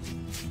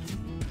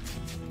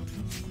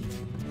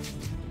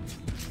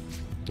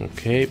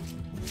 Okay.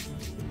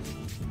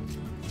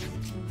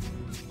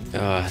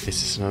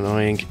 This is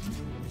annoying,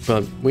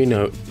 but we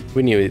knew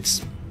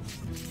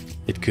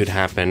it could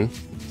happen.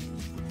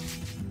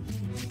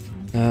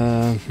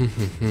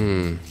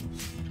 And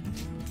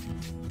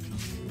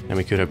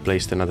we could have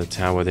placed another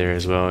tower there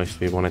as well if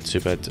we wanted to,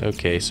 but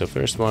okay, so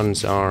first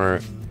ones are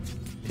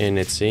in,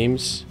 it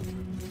seems.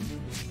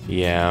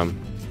 Yeah.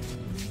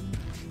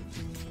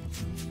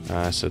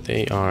 So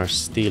they are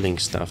stealing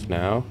stuff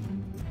now.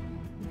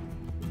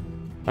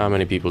 How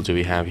many people do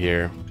we have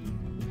here?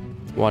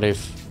 What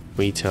if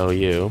we tell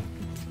you,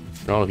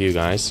 all of you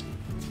guys,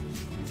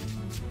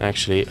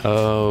 actually,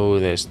 oh,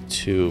 there's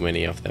too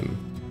many of them.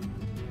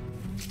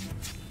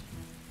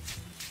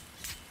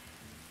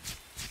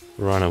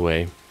 Run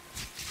away.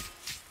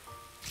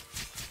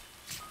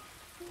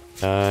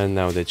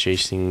 Now they're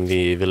chasing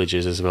the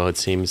villagers as well, it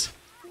seems.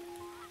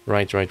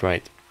 Right.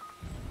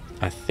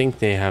 I think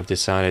they have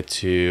decided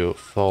to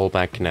fall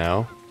back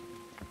now.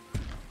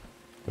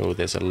 Oh,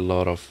 there's a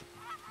lot of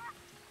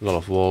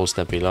walls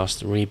that we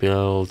lost.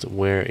 Rebuild.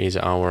 Where is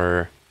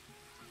our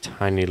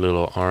tiny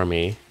little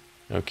army?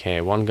 Okay,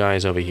 one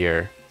guy's over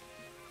here.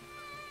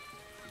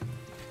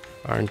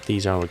 Aren't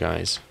these our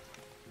guys?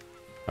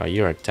 Oh,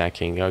 you're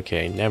attacking.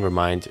 Okay, never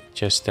mind.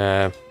 Just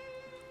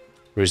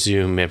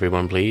resume,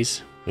 everyone,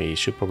 please. We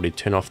should probably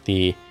turn off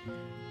the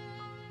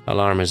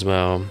alarm as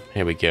well.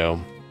 Here we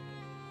go.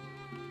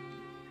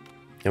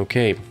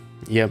 Okay,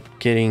 yep,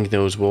 getting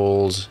those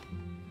walls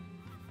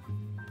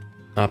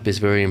up is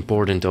very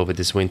important over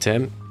this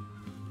winter.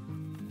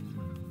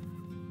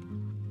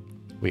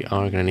 We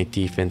are gonna need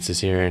defenses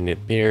here, and it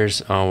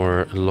appears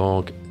our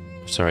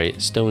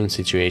stone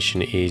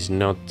situation is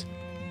not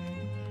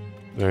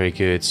very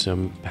good,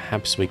 so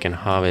perhaps we can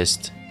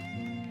harvest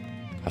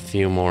a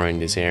few more in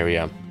this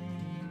area.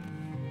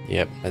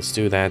 Yep, let's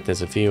do that.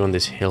 There's a few on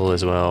this hill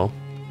as well.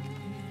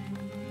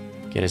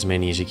 Get as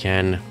many as you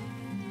can.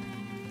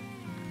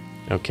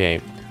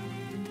 Okay,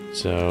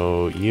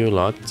 so you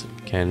lot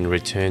can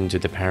return to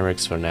the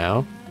barracks for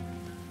now.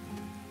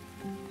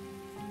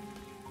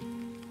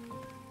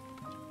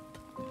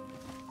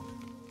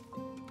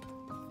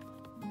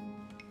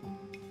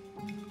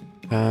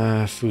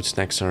 Food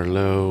stacks are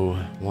low.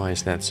 Why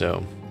is that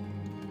so?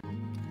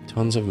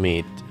 Tons of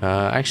meat.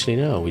 Actually,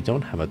 no, we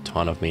don't have a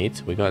ton of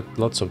meat. We got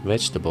lots of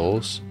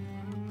vegetables,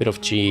 bit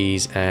of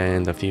cheese,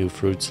 and a few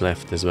fruits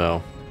left as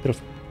well. Bit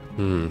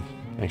of,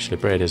 actually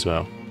bread as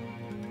well.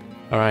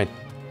 All right,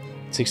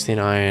 16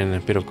 iron, a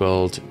bit of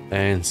gold,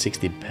 and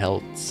 60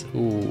 pelts.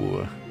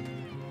 Ooh.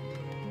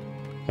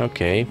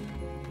 Okay.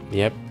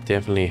 Yep,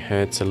 definitely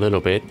hurts a little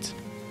bit.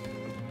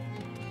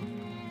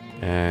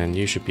 And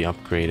you should be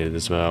upgraded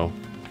as well.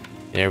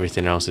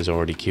 Everything else is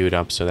already queued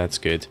up, so that's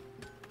good.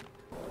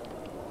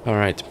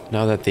 Alright,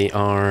 now that they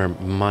are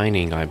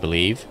mining, I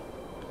believe,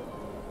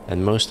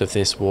 and most of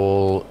this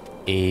wall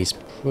is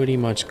pretty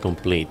much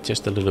complete,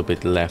 just a little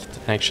bit left.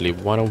 Actually,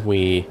 why don't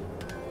we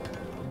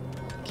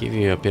give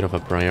you a bit of a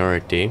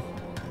priority.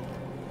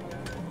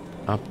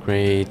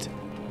 Upgrade.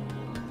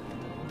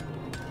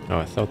 Oh,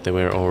 I thought they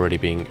were already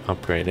being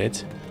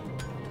upgraded,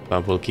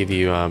 but we'll give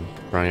you a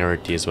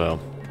priority as well.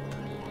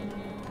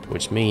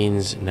 Which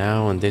means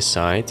now on this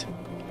side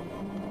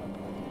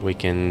we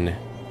can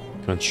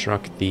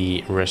construct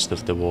the rest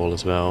of the wall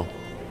as well.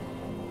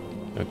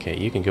 Okay,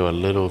 you can go a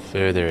little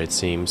further, it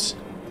seems.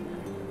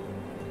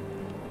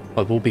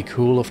 What will be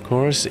cool, of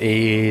course,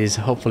 is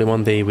hopefully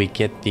one day we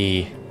get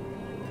the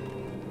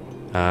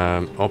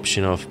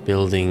option of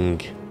building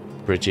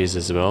bridges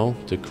as well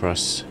to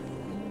cross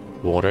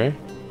water.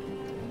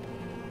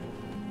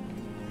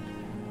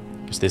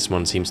 Because this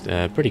one seems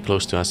pretty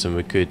close to us, and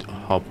we could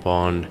hop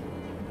on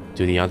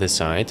to the other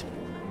side.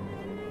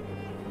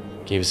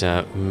 Gives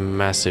a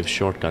massive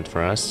shortcut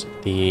for us.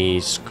 The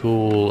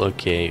school,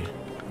 okay,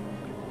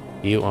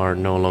 you are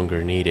no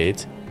longer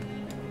needed,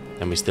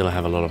 and we still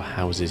have a lot of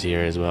houses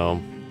here as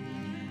well.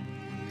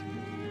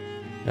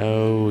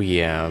 Oh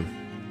yeah.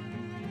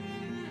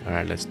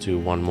 Alright, let's do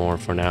one more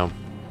for now.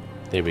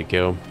 There we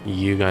go.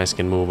 You guys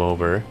can move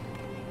over.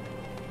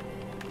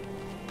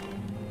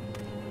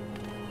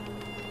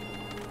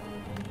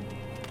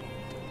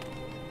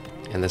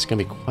 And there's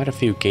gonna be quite a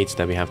few gates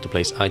that we have to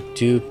place. I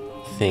do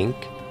think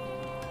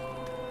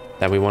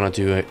that we want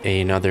to do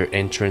another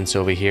entrance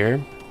over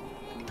here.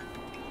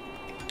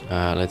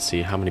 Let's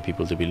see, how many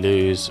people do we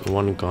lose?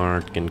 One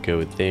guard can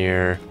go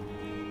there.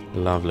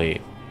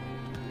 Lovely.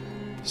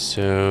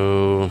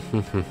 So,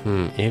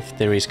 if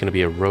there is going to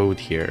be a road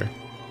here,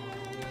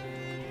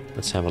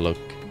 let's have a look.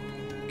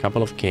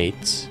 Couple of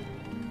gates.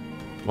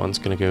 One's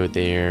going to go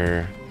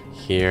there,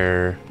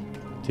 here,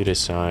 to this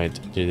side,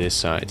 to this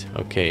side.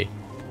 Okay.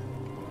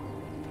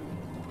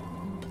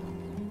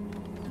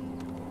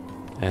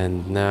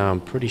 And now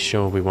I'm pretty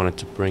sure we wanted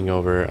to bring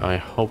over... I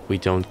hope we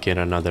don't get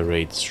another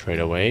raid straight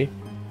away.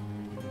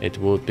 It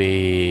would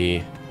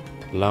be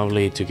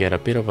lovely to get a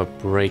bit of a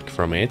break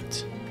from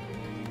it.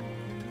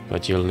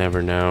 But you'll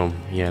never know.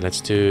 Yeah,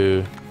 let's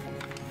do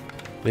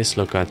this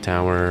lookout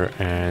tower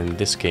and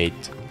this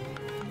gate.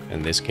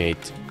 And this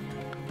gate.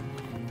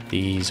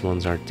 These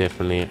ones are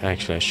definitely...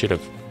 Actually, I should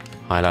have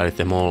highlighted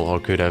them all, or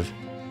could have.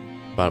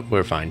 But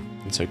we're fine.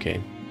 It's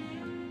okay.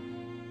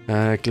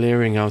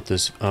 Clearing out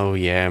this... Oh,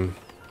 yeah.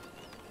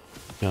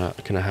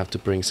 Gonna have to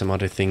bring some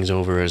other things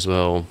over as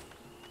well.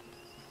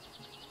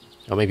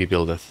 Or maybe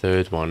build a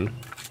third one.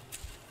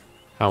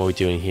 How are we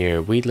doing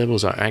here? Wheat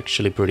levels are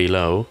actually pretty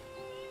low.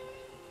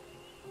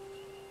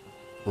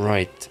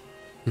 Right.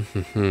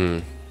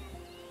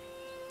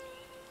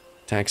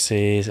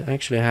 Taxes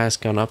actually has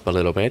gone up a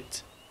little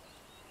bit.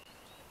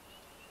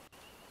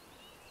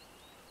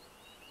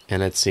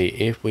 And let's see,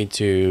 if we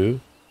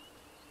do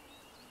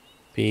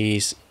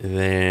peace,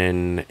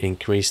 then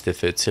increase the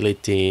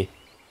fertility.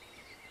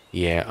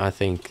 Yeah, I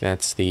think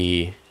that's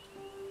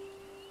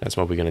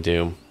what we're gonna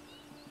do.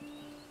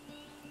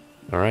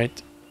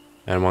 Alright.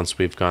 And once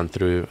we've gone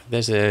through,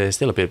 there's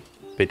still a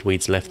bit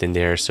weeds left in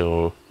there,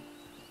 so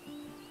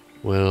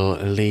we'll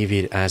leave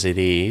it as it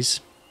is.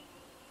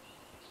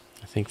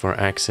 I think for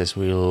access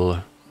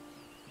we'll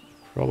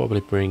probably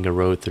bring a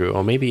road through,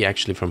 or maybe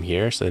actually from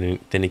here, so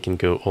then it can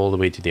go all the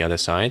way to the other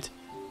side.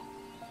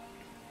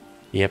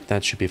 Yep,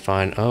 that should be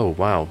fine. Oh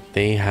wow,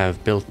 they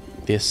have built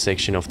this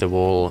section of the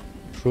wall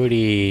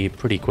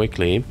pretty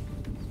quickly.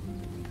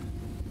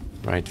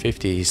 Right,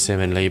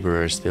 57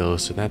 laborers still,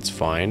 so that's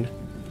fine.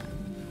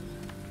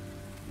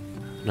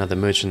 Another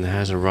merchant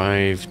has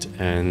arrived,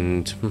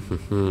 and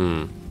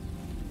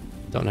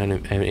don't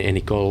have any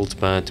gold,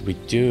 but we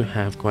do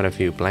have quite a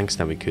few blanks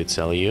that we could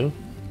sell you.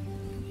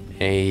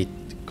 8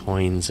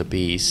 coins a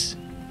piece,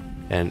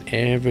 and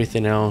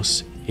everything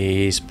else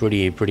is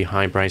pretty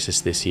high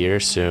prices this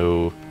year.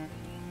 So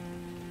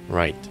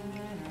right,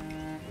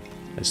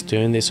 let's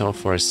turn this off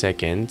for a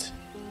second.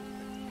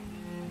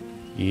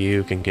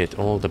 You can get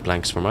all the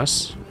blanks from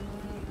us.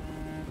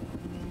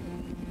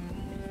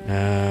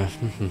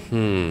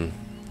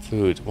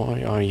 Food.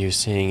 Why are you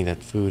saying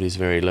that food is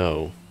very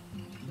low?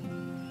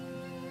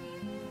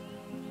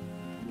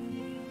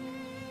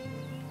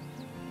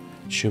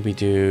 Should we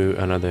do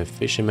another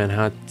fisherman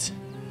hut?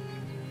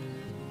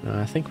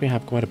 I think we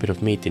have quite a bit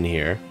of meat in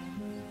here.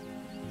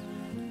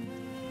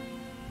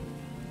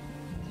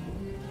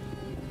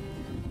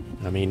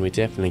 I mean, we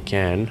definitely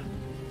can.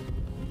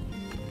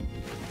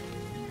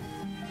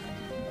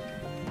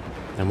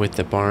 And with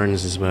the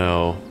barns as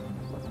well.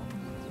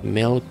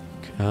 Milk.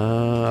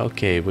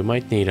 Okay, we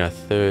might need a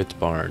third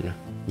barn.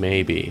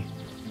 Maybe.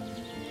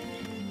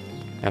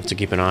 Have to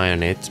keep an eye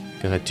on it,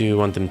 because I do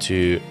want them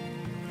to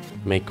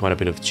make quite a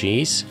bit of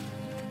cheese.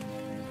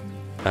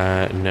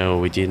 No,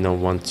 we did not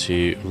want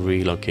to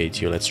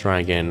relocate you. Let's try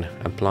again.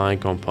 Apply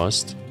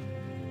compost.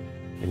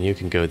 And you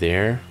can go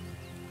there.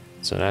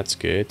 So that's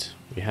good.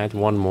 We had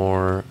one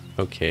more.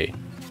 Okay.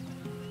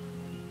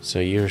 So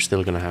you're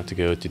still gonna have to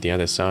go to the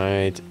other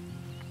side.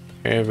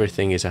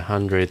 Everything is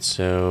 100,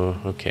 so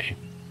okay.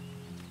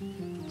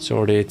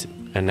 Sorted.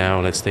 And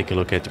now let's take a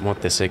look at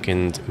what the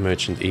second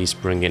merchant is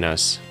bringing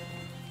us.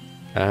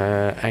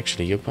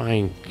 Actually, you're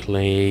buying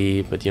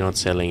clay, but you're not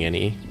selling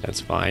any.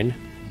 That's fine.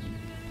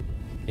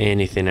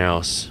 Anything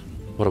else?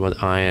 What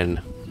about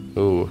iron?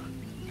 Ooh.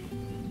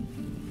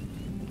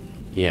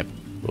 Yep,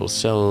 we'll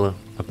sell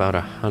about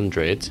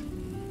 100.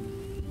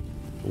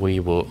 We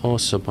will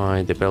also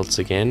buy the belts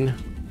again.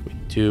 We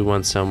do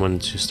want someone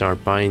to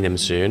start buying them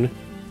soon.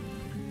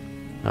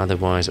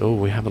 Otherwise, oh,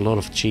 we have a lot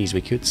of cheese.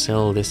 We could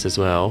sell this as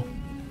well.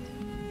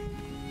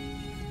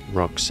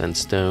 Rocks and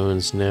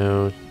stones,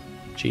 no.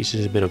 Cheese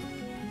is a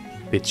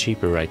bit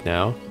cheaper right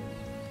now.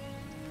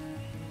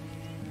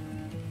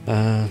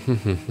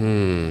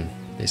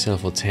 They sell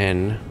for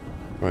 10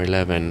 or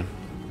 11.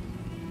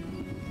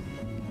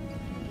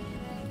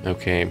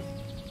 Okay.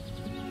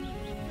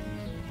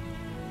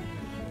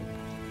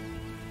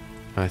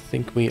 I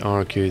think we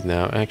are good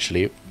now.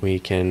 Actually, we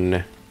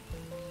can...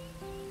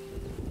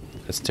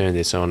 Let's turn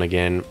this on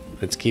again.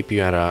 Let's keep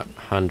you at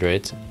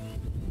 100.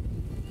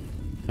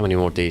 How many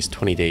more days?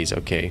 20 days,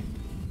 okay.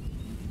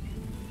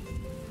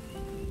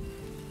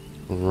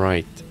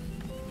 Right.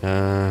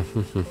 They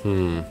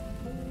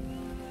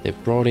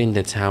brought in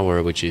the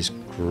tower, which is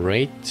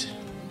great.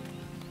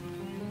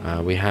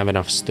 We have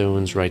enough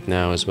stones right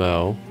now as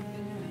well.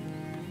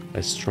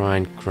 Let's try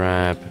and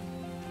grab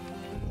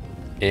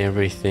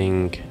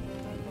everything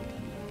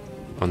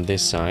on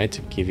this side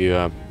to give you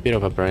a bit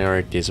of a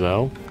priority as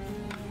well.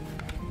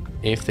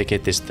 If they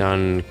get this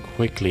done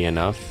quickly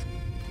enough,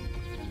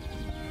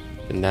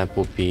 then that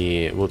would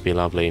be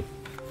lovely.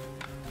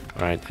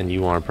 Right, and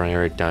you are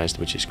prioritized,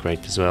 which is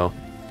great as well.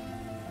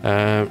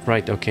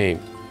 Right, okay.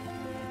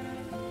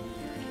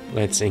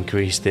 Let's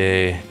increase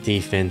the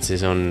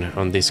defenses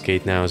on this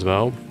gate now as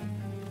well.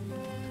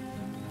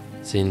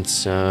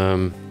 Since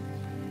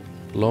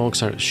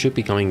logs should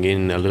be coming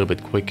in a little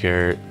bit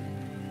quicker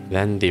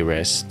than the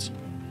rest,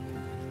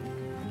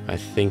 I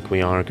think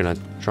we are gonna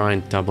try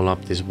and double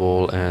up this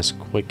wall as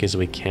quick as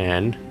we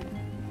can.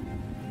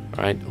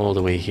 Right, all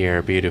the way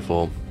here,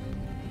 beautiful.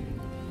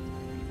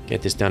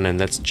 Get this done, and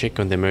let's check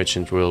on the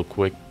merchant real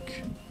quick.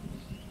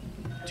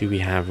 Do we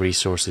have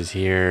resources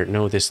here?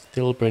 No, there's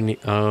still burning.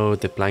 Oh,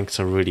 the blanks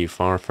are really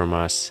far from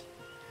us.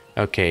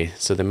 Okay,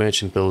 so the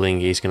merchant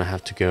building is gonna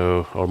have to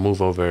go or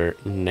move over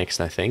next,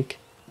 I think.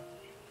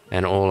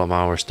 And all of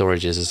our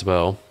storages as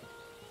well.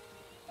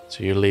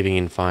 So you're leaving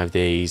in 5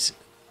 days.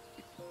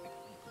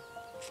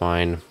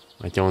 Fine.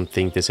 I don't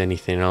think there's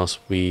anything else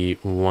we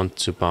want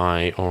to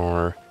buy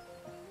or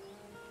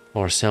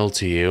sell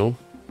to you.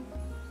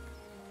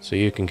 So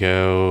you can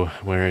go.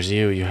 Whereas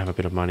you have a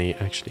bit of money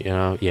actually.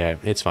 Yeah,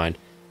 it's fine.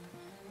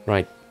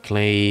 Right,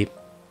 clay.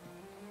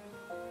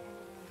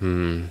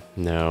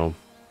 No.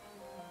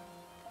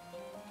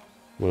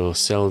 We'll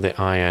sell the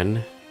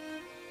iron.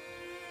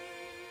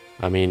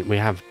 I mean, we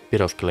have a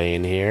bit of clay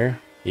in here.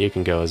 You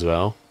can go as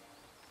well.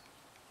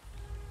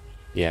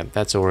 Yeah,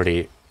 that's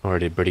already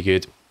pretty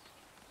good.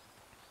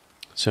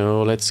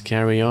 So let's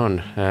carry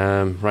on.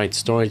 Right,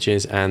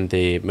 storages and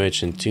the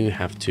merchant do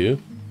have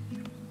to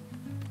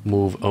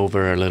move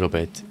over a little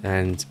bit.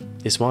 And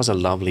this was a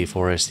lovely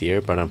forest here,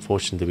 but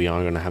unfortunately we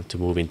are going to have to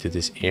move into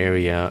this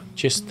area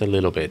just a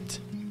little bit.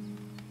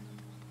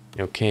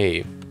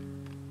 Okay.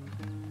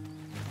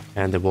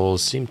 And the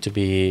walls seem to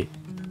be...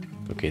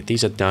 Okay,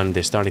 these are done.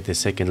 They're starting the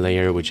second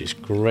layer, which is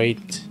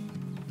great.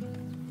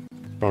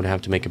 Probably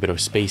have to make a bit of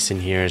space in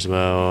here as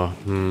well.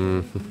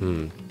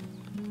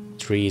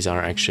 Trees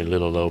are actually a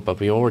little low, but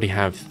we already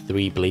have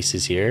 3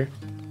 places here.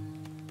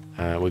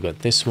 We got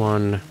this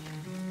one,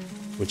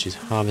 which is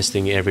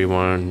harvesting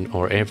everyone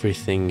or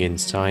everything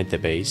inside the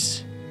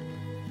base.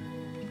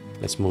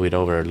 Let's move it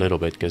over a little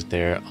bit because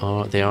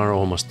they are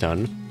almost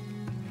done.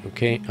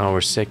 Okay,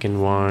 our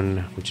second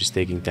one, which is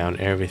taking down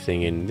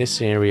everything in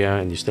this area,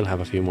 and you still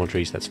have a few more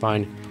trees, that's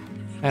fine.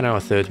 And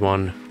our third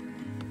one,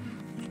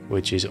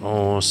 which is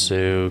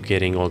also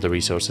getting all the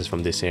resources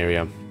from this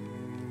area.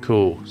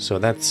 Cool, so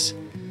that's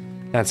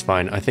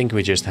fine. I think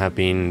we just have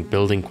been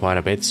building quite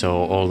a bit, so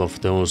all of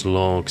those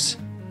logs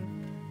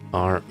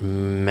are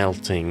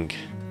melting.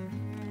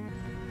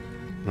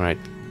 Right,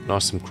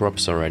 lost some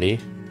crops already.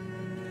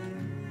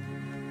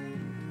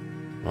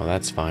 Well,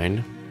 that's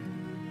fine.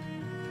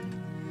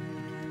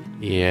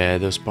 Yeah,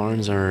 those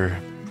barns are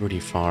pretty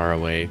far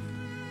away.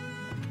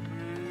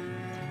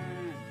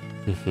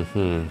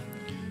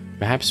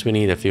 Perhaps we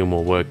need a few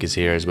more workers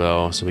here as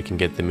well, so we can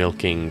get the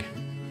milking.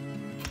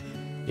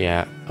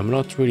 Yeah, I'm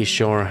not really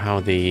sure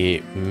how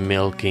the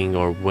milking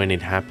or when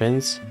it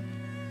happens.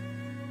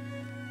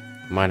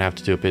 Might have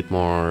to do a bit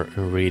more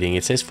reading.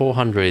 It says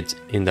 400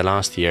 in the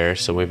last year,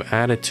 so we've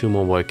added 2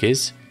 more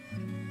workers.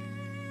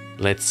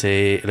 Let's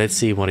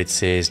see what it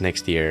says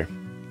next year.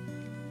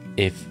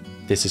 If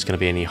this is going to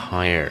be any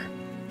higher.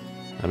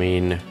 I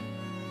mean,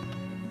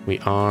 we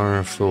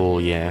are full,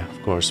 yeah,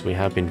 of course, we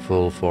have been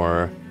full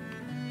for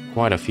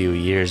quite a few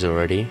years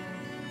already.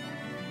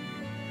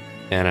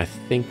 And I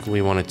think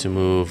we wanted to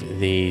move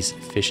these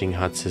fishing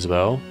huts as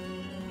well.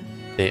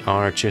 They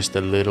are just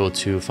a little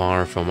too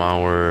far from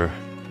our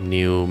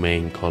new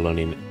main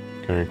colony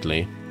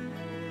currently.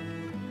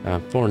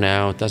 For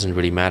now, it doesn't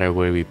really matter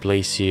where we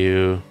place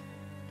you.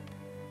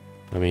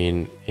 I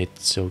mean,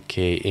 it's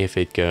okay if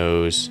it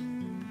goes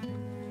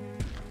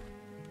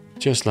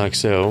just like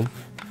so.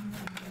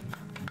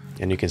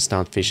 And you can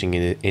start fishing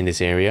in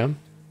this area.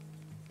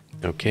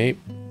 Okay.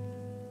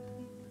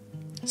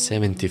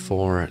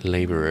 74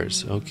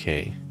 laborers.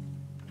 Okay.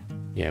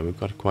 Yeah, we've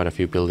got quite a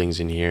few buildings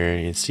in here.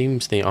 It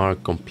seems they are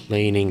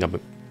complaining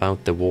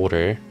about the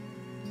water.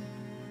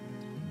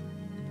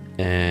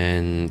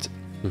 And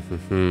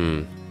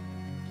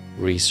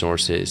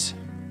resources.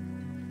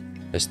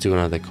 Let's do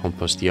another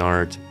compost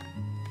yard.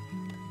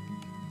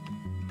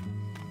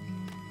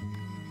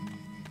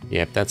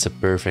 Yep, that's a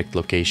perfect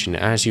location.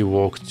 As you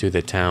walk to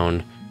the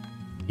town,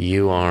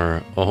 you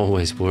are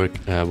always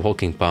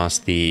walking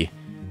past the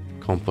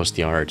compost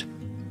yard.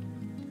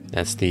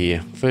 That's the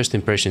first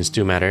impressions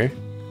do matter.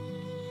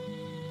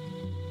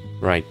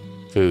 Right,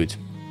 food.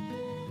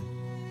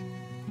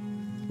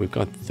 We've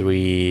got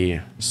 3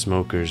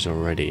 smokers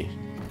already.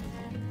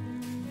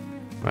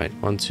 Right,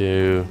 1,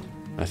 2.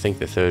 I think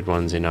the third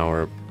one's in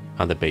our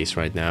other base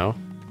right now.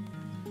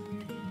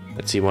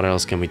 Let's see what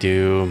else can we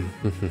do.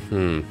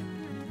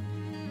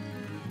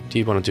 Do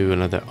you want to do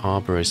another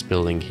arborist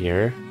building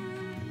here?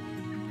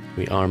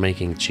 We are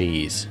making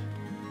cheese.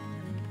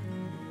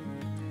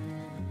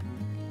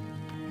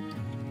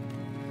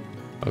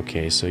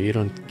 Okay, so you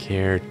don't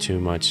care too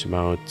much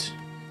about...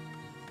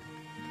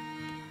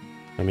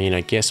 I mean,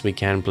 I guess we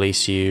can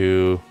place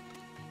you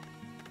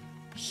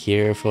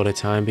here for the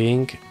time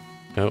being.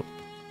 Oh.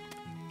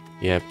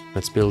 Yep,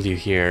 let's build you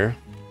here.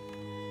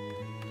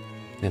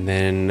 And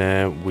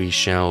then we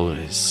shall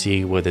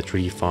see where the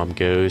tree farm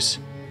goes.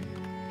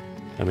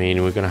 I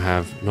mean, we're gonna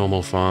have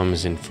normal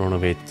farms in front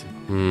of it.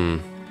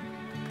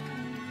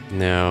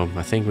 No,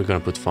 I think we're gonna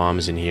put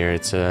farms in here.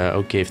 It's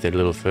okay if they're a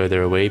little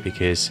further away,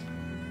 because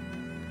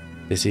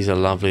this is a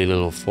lovely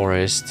little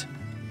forest,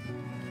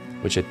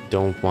 which I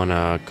don't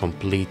wanna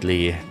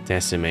completely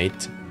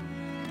decimate.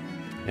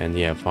 And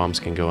yeah, farms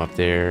can go up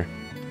there.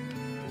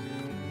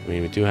 I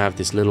mean, we do have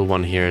this little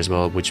one here as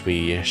well, which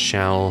we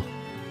shall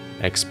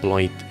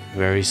exploit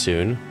very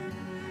soon.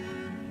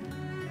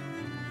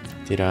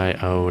 Did I?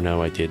 Oh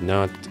no, I did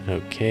not.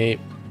 Okay.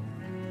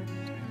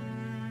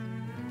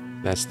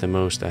 That's the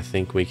most I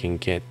think we can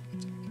get.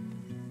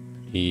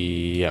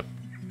 Yep.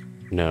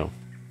 No.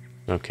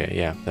 Okay,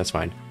 yeah, that's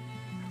fine.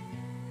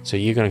 So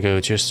you're gonna go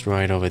just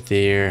right over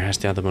there. Has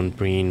the other one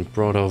been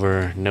brought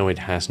over? No, it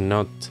has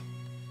not.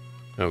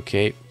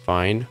 Okay,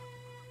 fine.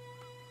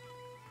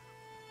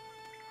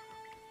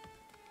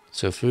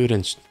 So food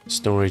and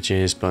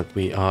storages, but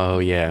we... Oh,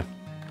 yeah.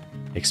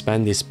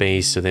 Expand this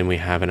space so then we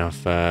have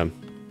enough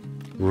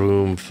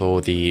room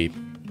for the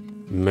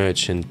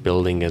merchant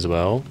building as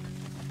well.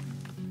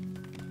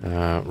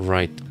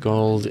 Right,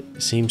 gold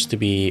seems to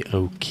be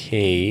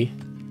okay.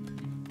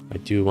 I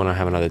do want to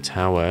have another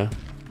tower.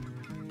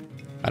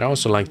 I'd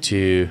also like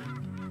to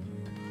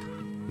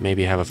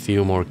maybe have a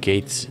few more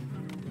gates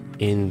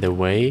in the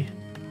way,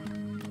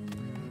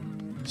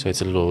 so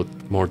it's a little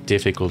more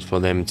difficult for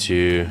them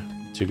to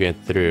get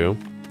through.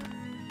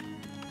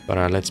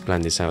 But let's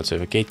plan this out. So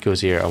if a gate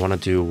goes here, I want to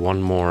do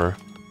one more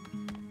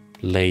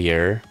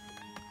layer.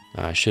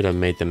 I should have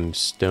made them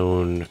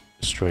stone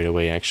straight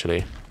away,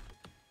 actually.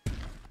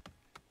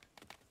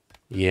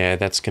 Yeah,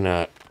 that's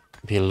gonna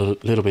be a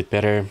little bit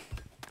better,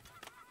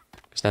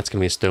 because that's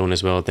gonna be a stone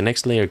as well. The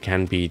next layer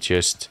can be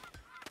just,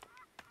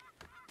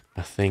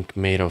 I think,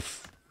 made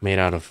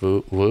out of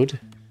wood.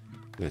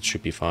 That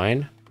should be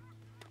fine.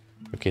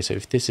 Okay, so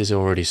if this is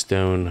already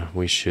stone,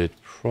 we should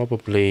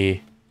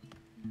probably...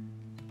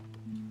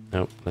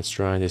 No, let's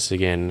try this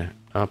again.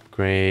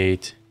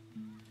 Upgrade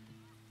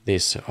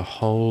this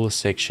whole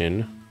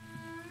section.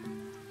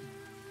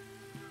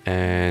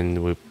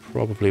 And we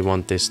probably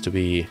want this to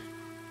be...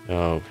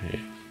 Oh,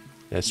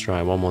 let's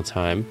try one more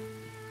time.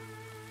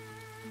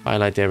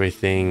 Highlight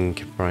everything,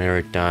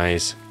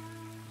 prioritize.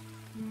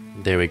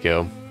 There we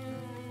go.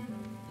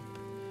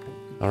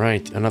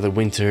 Alright, another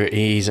winter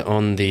is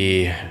on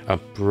the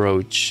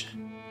approach.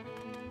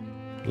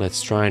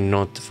 Let's try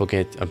not to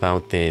forget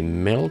about the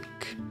milk.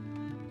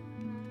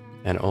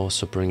 And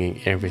also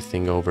bringing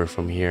everything over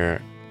from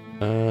here.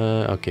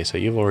 Okay, so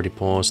you've already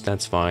paused,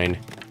 that's fine.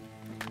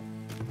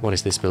 What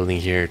is this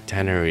building here?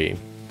 Tannery.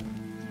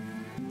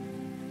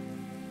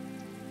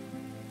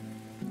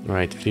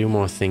 Right, a few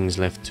more things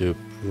left to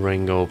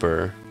bring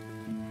over.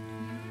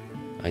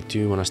 I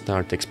do want to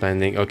start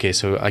expanding. Okay,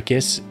 so I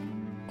guess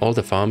all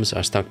the farms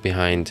are stuck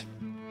behind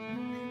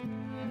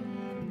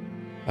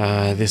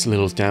this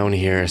little town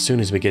here. As soon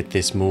as we get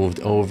this moved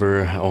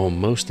over, or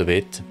most of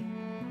it,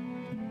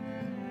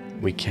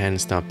 we can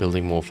start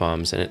building more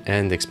farms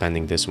and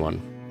expanding this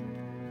one.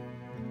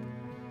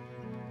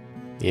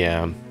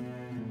 Yeah.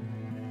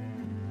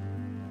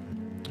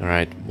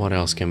 Alright, what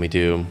else can we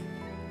do?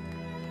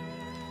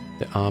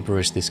 The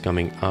arborist is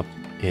coming up.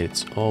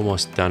 It's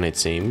almost done, it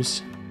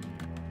seems.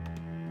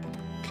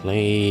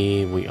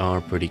 Clay, we are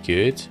pretty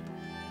good.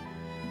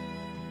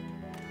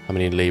 How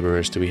many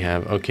laborers do we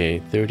have? Okay,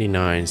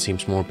 39.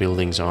 Seems more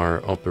buildings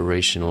are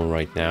operational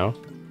right now.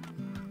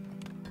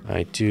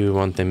 I do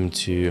want them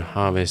to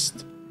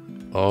harvest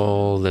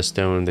all the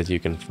stone that you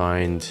can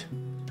find.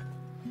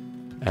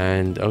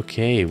 And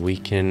okay, we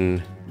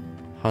can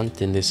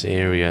hunt in this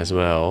area as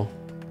well.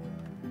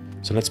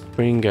 So let's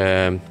bring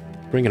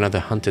another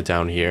hunter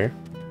down here.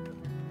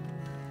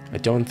 I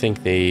don't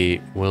think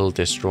they will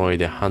destroy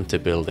the hunter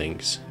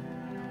buildings.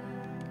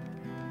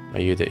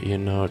 Are you you're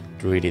not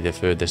really the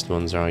furthest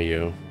ones, are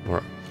you?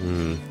 Or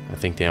I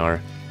think they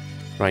are.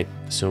 Right,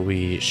 so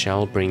we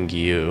shall bring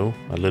you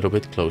a little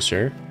bit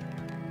closer.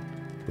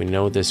 We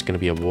know there's gonna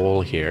be a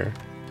wall here.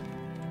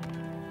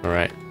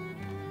 Alright.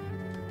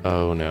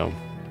 Oh no.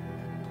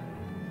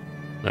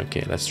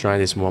 Okay, let's try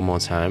this one more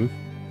time.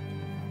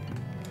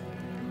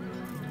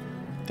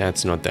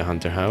 That's not the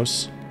hunter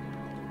house.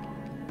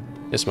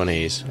 This one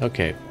is.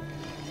 Okay.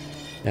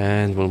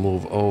 And we'll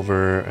move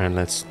over and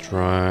let's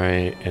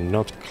try and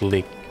not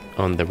click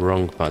on the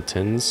wrong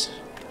buttons.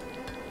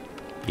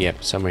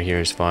 Yep, somewhere here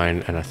is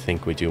fine. And I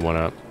think we do want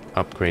to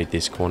upgrade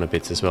these corner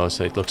bits as well,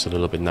 so it looks a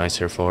little bit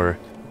nicer for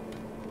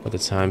the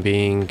time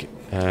being.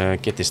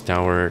 Get this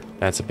tower.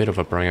 That's a bit of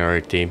a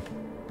priority.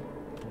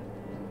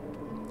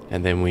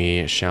 And then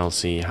we shall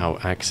see how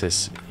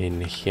access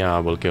in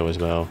here will go as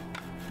well.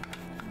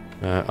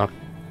 Up.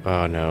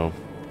 Oh no.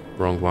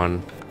 Wrong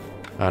one.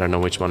 I don't know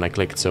which one I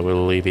clicked, so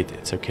we'll leave it.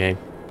 It's okay.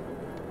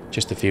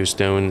 Just a few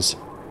stones.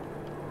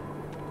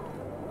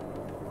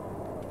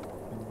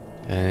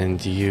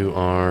 And you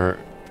are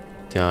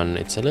done.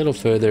 It's a little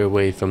further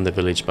away from the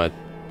village, but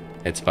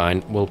It's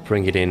fine. We'll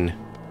bring it in.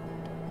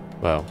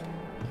 Well,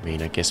 I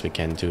mean, I guess we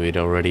can do it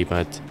already,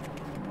 but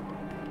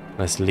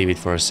let's leave it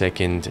for a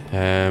second.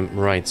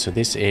 Right, so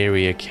this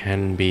area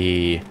can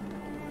be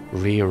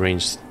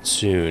rearranged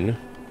soon.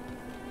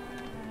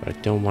 But I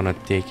don't want to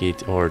take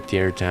it or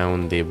tear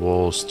down the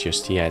walls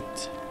just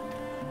yet.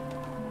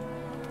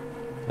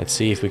 Let's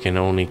see if we can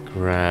only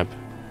grab...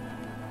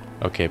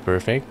 Okay,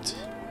 perfect.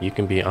 You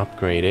can be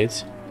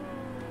upgraded.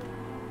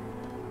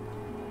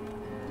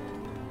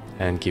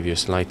 And give you a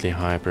slightly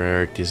higher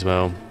priority as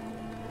well.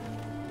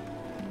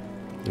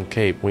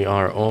 Okay, we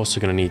are also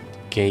gonna need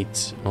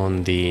gates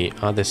on the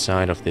other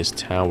side of this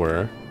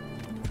tower.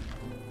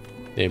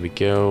 There we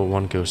go,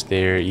 one goes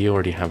there. You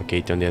already have a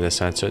gate on the other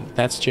side, so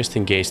that's just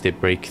in case they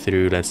break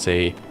through, let's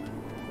say,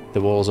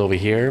 the walls over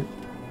here.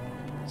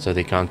 So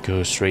they can't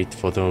go straight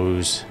for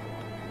those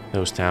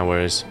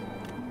towers.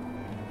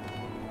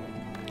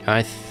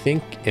 I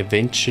think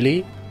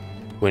eventually,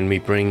 when we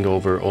bring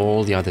over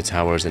all the other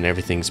towers and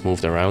everything's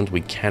moved around,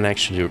 we can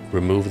actually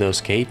remove those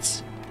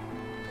gates.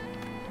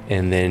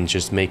 And then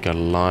just make a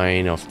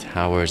line of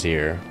towers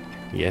here.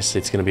 Yes,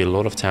 it's gonna be a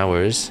lot of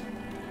towers.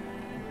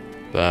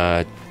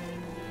 But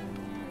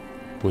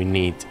we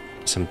need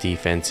some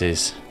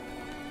defenses.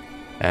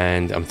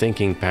 And I'm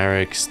thinking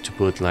barracks to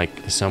put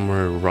like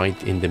somewhere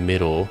right in the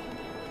middle.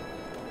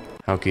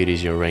 How good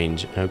is your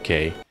range?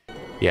 Okay.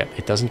 Yeah,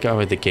 it doesn't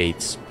cover the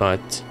gates,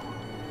 but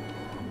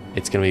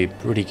it's gonna be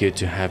pretty good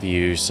to have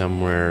you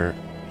somewhere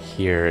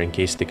here in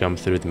case they come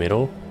through the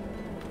middle.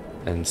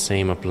 And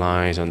same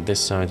applies on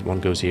this side. One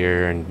goes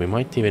here, and we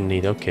might even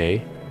need...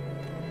 Okay.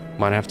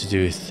 Might have to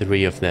do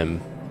 3 of them.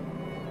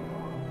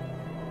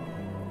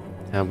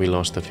 And we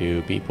lost a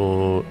few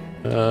people.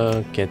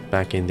 Get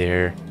back in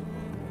there.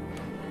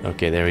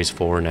 Okay, there is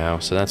 4 now,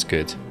 so that's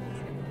good.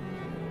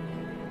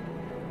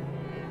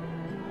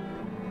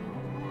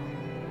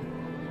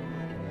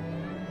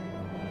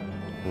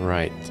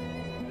 Right.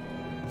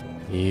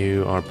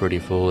 You are pretty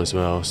full as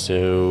well,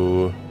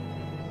 so...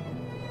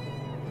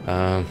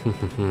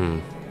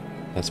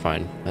 that's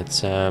fine.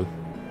 Let's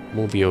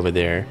move you over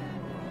there.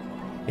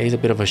 It's a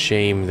bit of a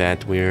shame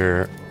that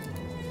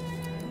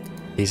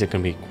these are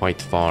gonna be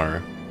quite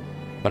far.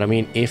 But I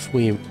mean, if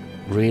we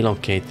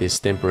relocate this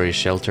temporary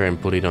shelter and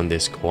put it on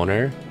this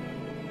corner,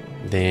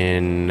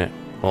 then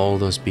all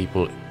those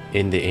people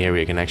in the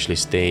area can actually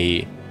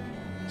stay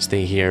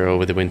here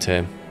over the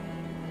winter.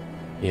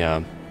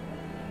 Yeah.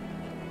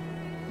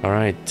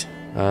 Alright.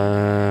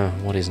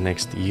 What is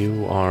next?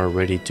 You are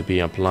ready to be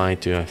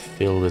applied to a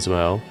field as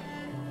well.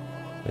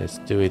 Let's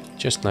do it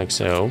just like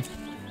so.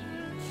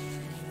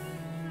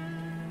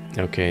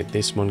 Okay,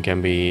 this one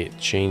can be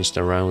changed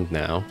around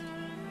now.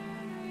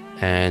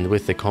 And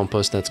with the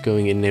compost that's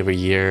going in every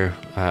year,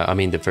 I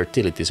mean the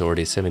fertility is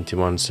already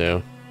 71,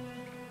 so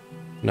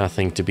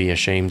nothing to be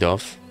ashamed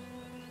of.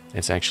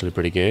 It's actually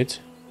pretty good.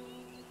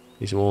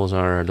 These walls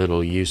are a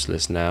little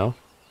useless now.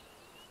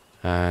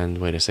 And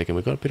wait a second,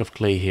 we got a bit of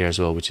clay here as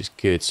well, which is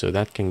good, so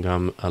that can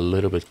come a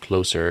little bit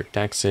closer.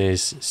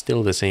 Taxes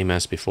still the same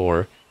as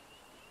before.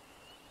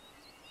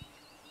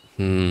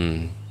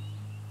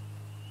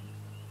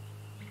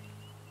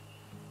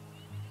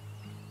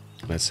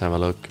 Let's have a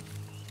look.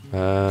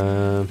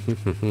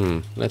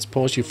 Let's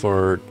pause you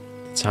for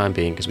the time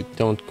being, because we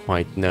don't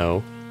quite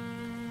know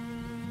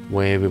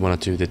where we want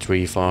to do the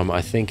tree farm.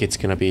 I think it's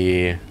gonna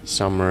be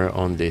somewhere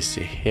on this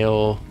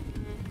hill.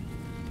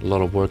 A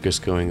lot of workers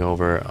going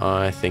over.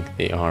 I think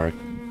they are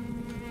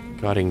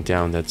cutting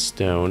down that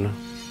stone.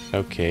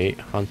 Okay,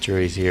 Hunter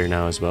is here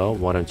now as well.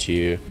 Why don't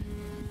you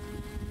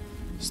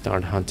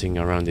start hunting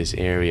around this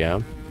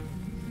area?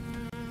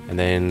 And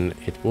then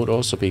it would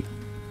also be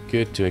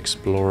good to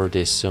explore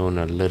this zone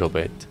a little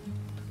bit.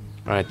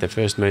 Alright, the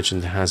first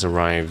merchant has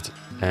arrived.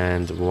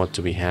 And what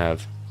do we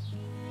have?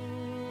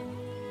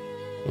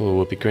 Oh, it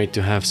would be great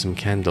to have some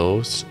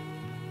candles.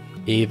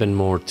 Even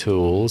more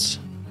tools.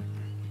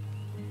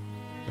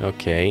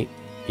 Okay,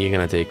 you're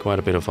gonna take quite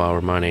a bit of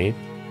our money.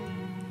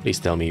 Please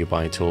tell me you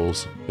buy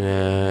tools.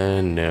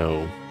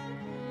 No.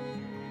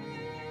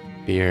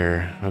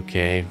 Beer,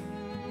 okay.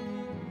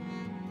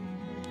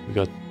 We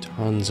got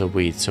tons of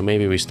wheat, so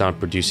maybe we start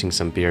producing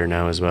some beer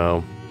now as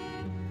well.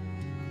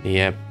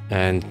 Yep,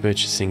 and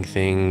purchasing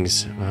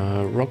things.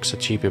 Rocks are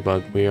cheaper,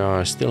 but we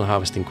are still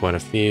harvesting quite a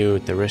few.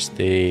 The rest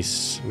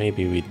is...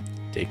 maybe we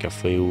take a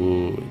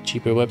few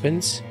cheaper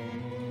weapons.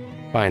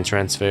 Buy and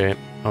transfer,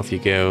 off you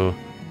go.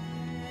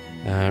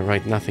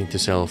 Right, nothing to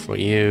sell for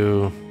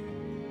you.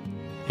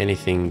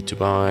 Anything to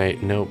buy?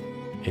 Nope.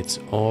 It's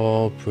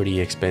all pretty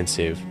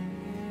expensive.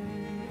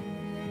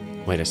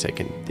 Wait a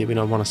second. Did we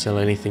not want to sell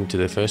anything to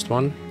the first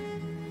one?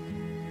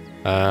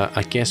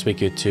 I guess we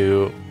could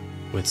do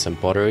with some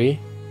pottery.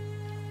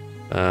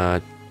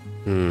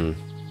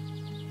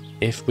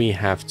 If we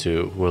have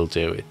to, we'll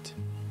do it.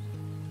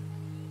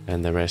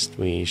 And the rest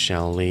we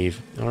shall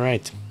leave.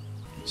 Alright.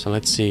 So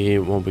let's see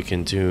what we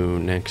can do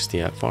next.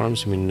 Yeah,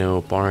 farms we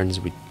know, barns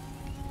we...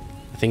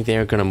 I think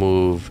they're gonna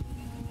move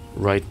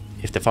right...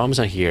 If the farms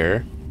are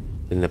here,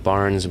 then the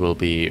barns will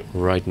be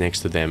right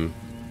next to them.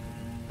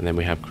 And then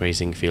we have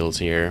grazing fields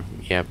here.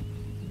 Yep,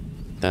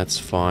 that's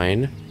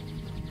fine.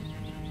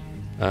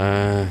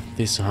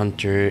 This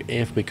hunter,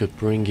 if we could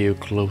bring you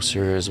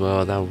closer as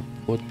well, that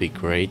would be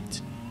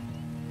great.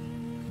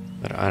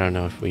 But I don't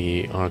know if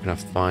we are gonna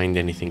find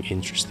anything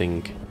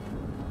interesting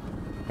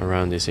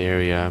around this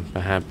area.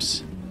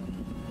 Perhaps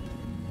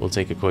we'll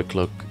take a quick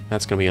look.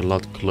 That's gonna be a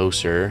lot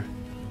closer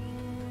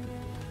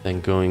than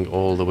going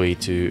all the way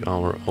to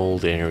our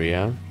old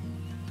area.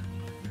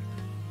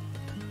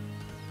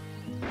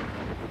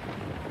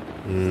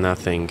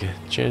 Nothing,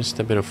 just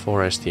a bit of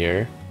forest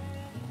here.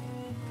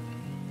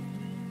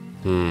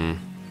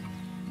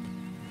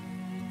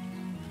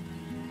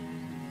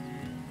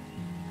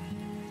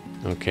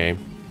 Okay.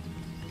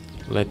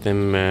 Let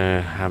them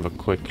have a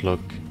quick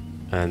look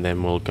and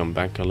then we'll come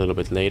back a little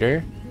bit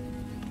later.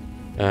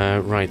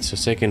 Right, so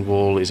second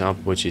wall is up,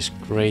 which is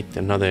great.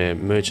 Another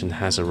merchant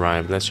has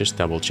arrived. Let's just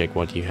double check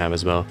what you have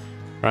as well.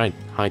 Right,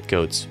 hide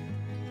coats.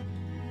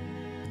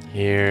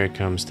 Here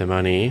comes the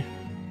money.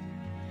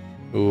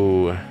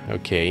 Ooh,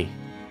 okay.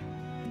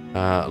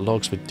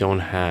 Logs we don't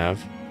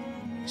have.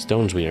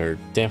 Stones we are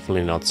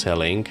definitely not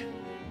selling.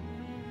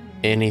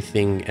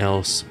 Anything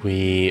else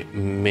we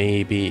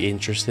may be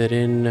interested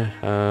in?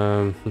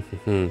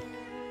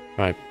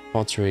 Right,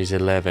 pottery is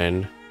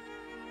 11.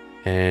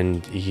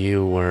 And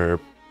you were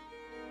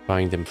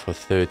buying them for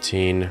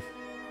 13.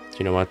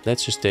 You know what?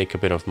 Let's just take a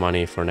bit of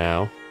money for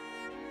now.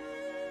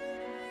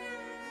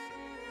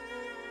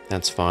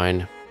 That's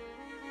fine.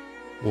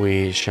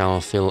 We shall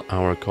fill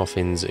our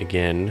coffins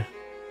again.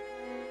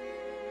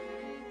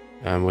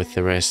 And with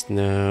the rest,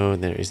 no,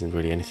 there isn't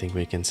really anything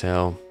we can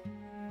sell.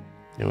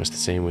 It was the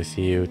same with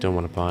you. Don't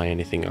want to buy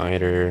anything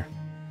either.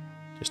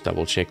 Just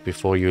double check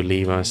before you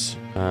leave us.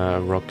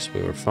 Rocks,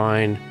 we were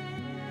fine.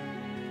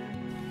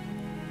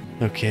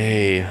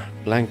 Okay,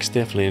 blanks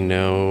definitely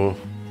no.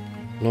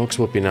 Logs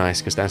would be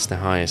nice because that's the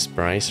highest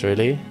price,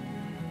 really.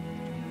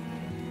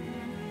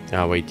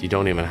 Oh wait, you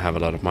don't even have a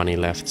lot of money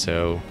left,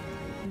 so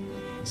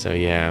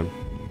yeah.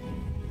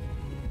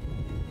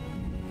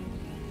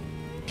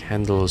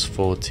 Candles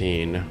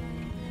 14.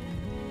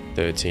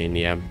 13,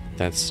 yeah,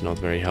 that's not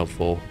very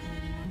helpful.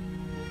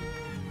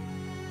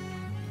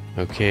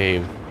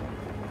 Okay.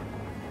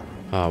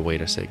 Oh,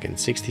 wait a second.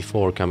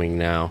 64 coming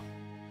now.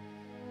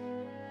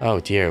 Oh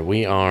dear,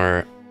 we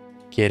are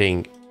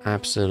getting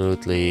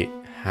absolutely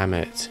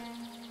hammered.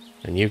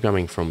 And you're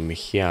coming from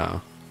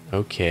here.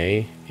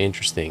 Okay,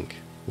 interesting.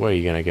 Where are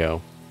you gonna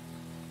go?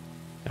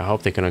 I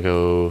hope they're gonna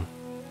go...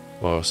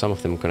 Well, some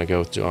of them are gonna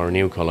go to our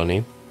new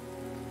colony.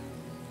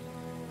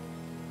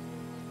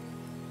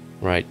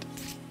 Right,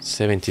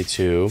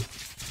 72.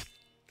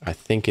 I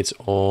think it's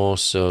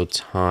also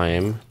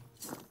time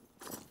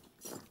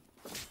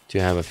to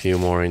have a few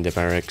more in the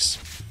barracks.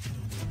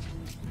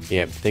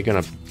 Yep, they're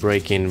gonna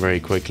break in very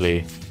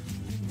quickly.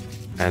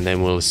 And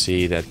then we'll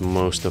see that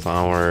most of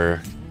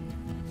our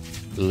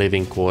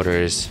living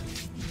quarters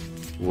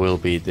will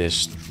be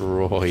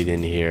destroyed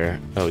in here.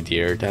 Oh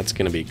dear, that's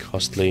gonna be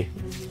costly.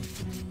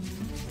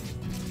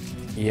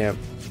 Yep,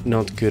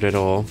 not good at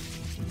all.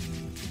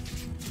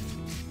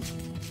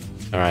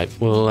 Alright,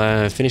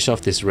 we'll finish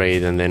off this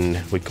raid and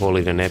then we call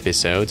it an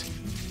episode.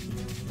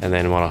 And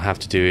then what I'll have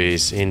to do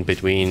is, in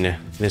between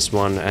this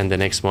one and the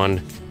next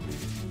one,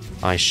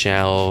 I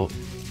shall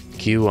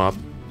queue up.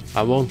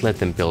 I won't let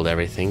them build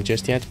everything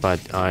just yet,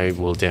 but I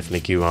will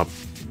definitely queue up.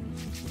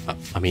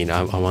 I mean,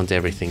 I want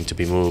everything to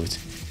be moved.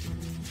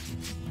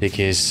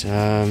 Because,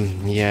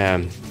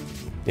 yeah,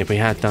 if we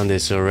had done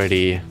this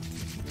already,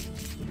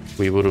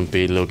 we wouldn't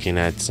be looking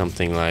at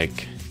something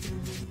like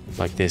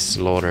this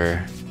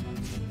slaughter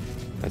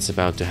that's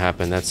about to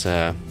happen. That's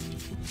a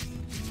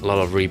lot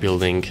of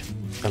rebuilding,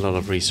 a lot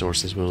of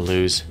resources we'll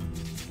lose.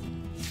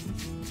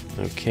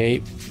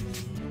 Okay,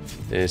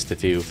 there's the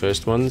two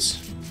first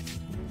ones.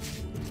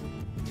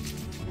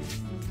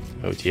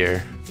 Oh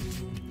dear.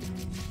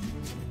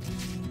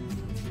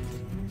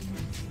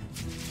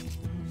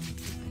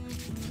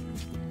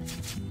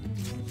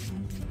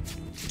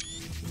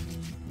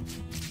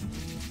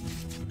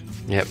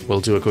 Yep, we'll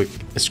do a quick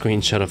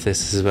screenshot of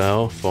this as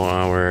well for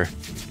our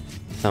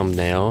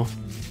thumbnail.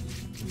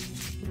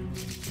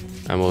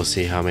 And we'll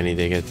see how many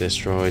they get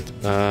destroyed.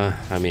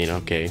 I mean,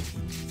 okay.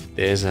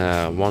 There's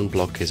one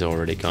block is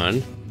already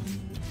gone.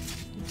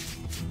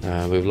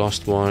 We've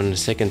lost one.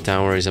 Second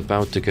tower is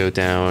about to go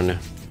down.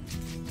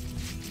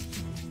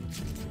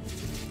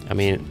 I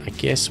mean, I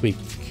guess we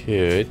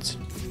could.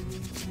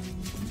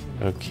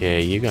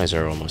 Okay, you guys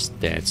are almost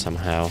dead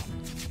somehow.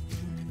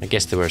 I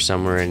guess they were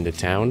somewhere in the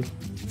town.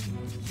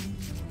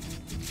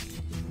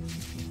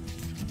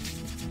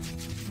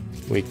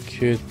 We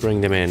could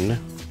bring them in.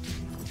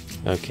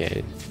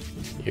 Okay,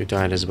 you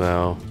died as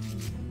well.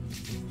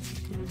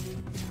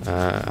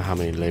 How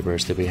many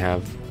laborers did we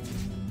have?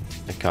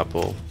 A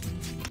couple.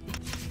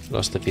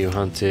 Lost a few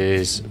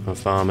hunters, a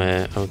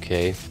farmer.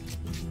 Okay.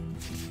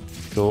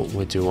 Cool,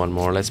 we'll do one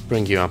more. Let's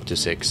bring you up to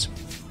 6.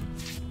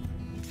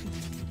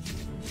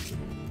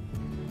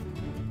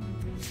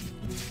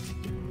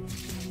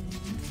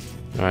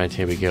 Alright,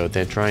 here we go.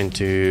 They're trying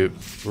to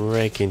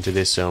break into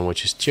this zone,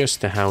 which is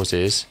just the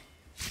houses.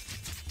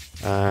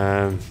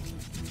 I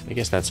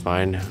guess that's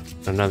fine.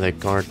 Another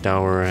guard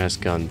tower has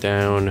gone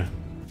down.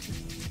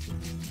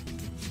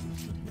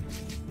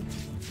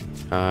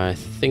 I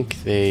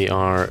think they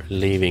are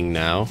leaving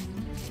now.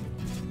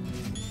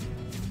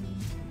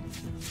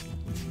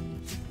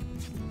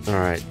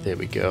 Alright, there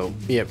we go.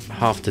 Yep,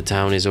 half the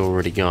town is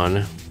already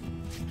gone.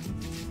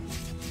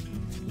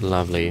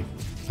 Lovely.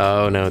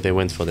 Oh no, they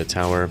went for the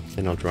tower.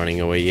 They're not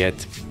running away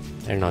yet.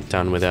 They're not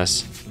done with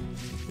us.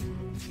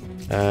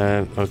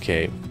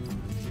 Okay.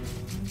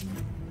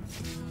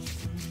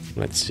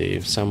 Let's see,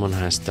 if someone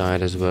has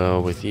died as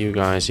well with you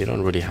guys. You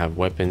don't really have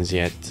weapons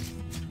yet.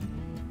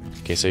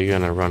 Okay, so you're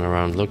gonna run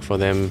around, look for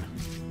them.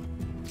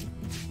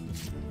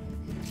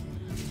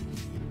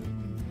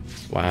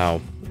 Wow.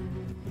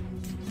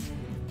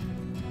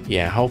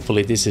 Yeah,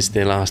 hopefully this is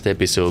the last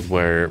episode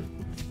where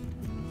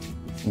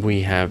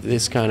we have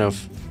this kind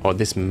of, or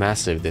this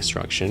massive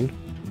destruction.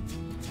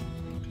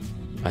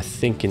 I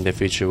think in the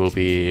future we'll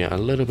be a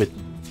little bit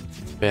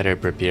better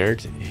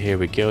prepared. Here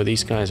we go,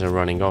 these guys are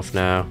running off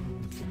now.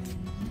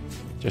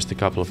 Just a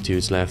couple of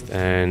dudes left,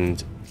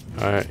 and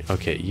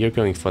okay, you're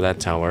going for that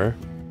tower.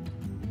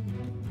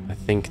 I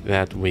think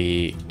that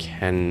we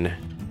can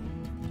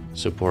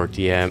support,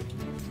 yeah.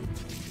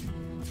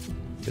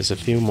 There's a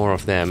few more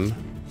of them,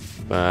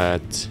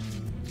 but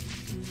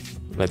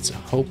let's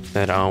hope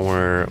that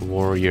our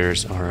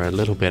warriors are a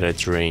little better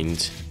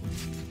trained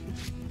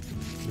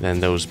than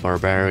those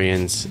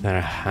barbarians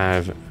that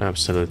have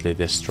absolutely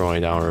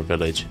destroyed our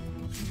village.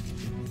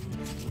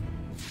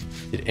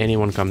 Did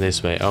anyone come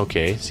this way?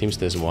 Okay, seems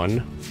there's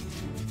one.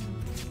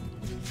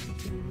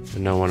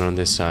 No one on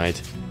this side.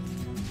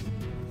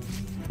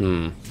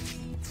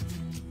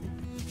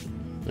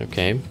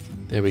 Okay,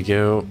 there we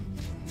go.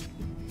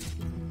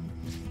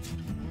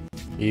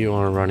 You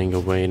are running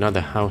away.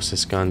 Another house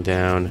has gone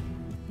down.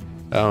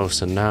 Oh,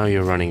 so now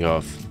you're running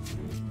off.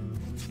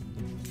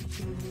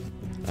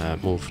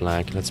 Move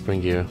flag. Let's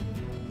bring you.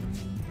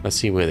 Let's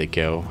see where they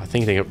go. I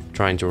think they're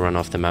trying to run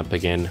off the map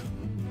again.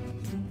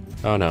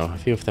 Oh no, a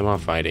few of them are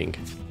fighting.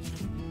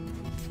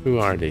 Who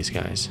are these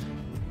guys?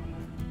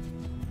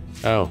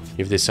 Oh,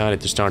 you've decided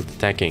to start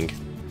attacking.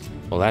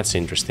 Well, that's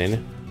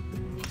interesting.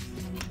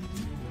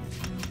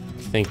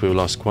 I think we've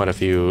lost quite a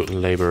few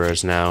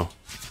laborers now.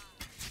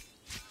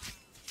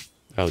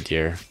 Oh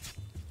dear.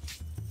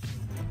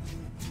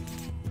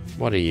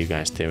 What are you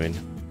guys doing?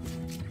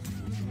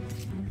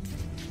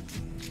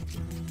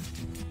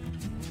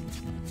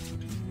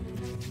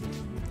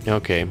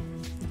 Okay, I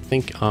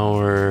think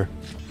our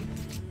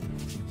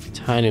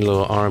tiny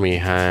little army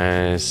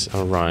has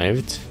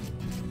arrived.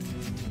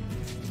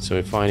 So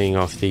we're fighting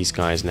off these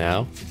guys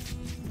now.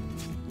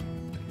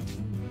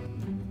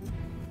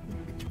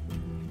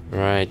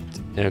 Right,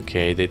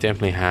 okay, they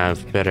definitely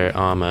have better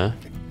armor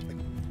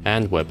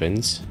and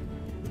weapons.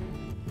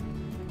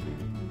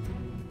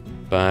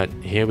 But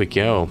here we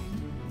go.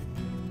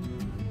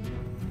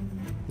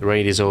 The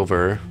raid is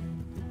over.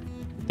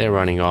 They're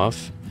running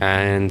off.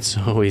 And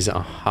so is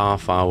a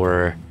half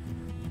hour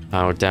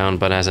down.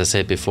 But as I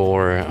said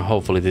before,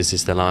 hopefully this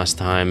is the last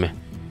time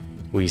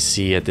we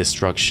see a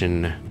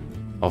destruction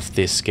of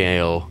this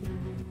scale.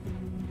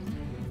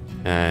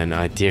 And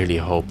I dearly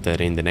hope that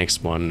in the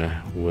next one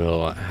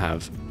we'll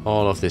have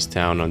all of this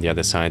town on the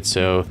other side.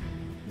 So,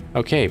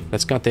 okay,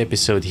 let's cut the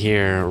episode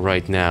here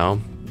right now.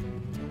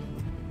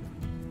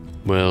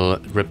 We'll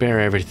repair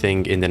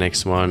everything in the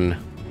next one.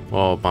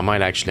 Well, I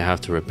might actually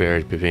have to repair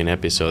it between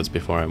episodes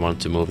before I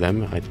want to move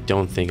them. I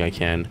don't think I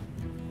can.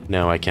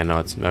 No, I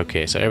cannot.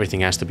 Okay, so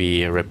everything has to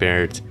be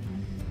repaired.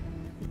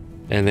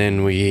 And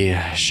then we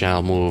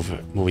shall move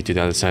it to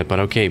the other side.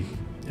 But okay,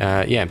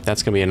 yeah,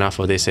 that's gonna be enough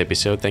for this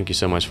episode. Thank you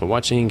so much for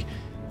watching,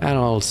 and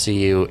I'll see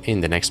you in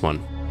the next one.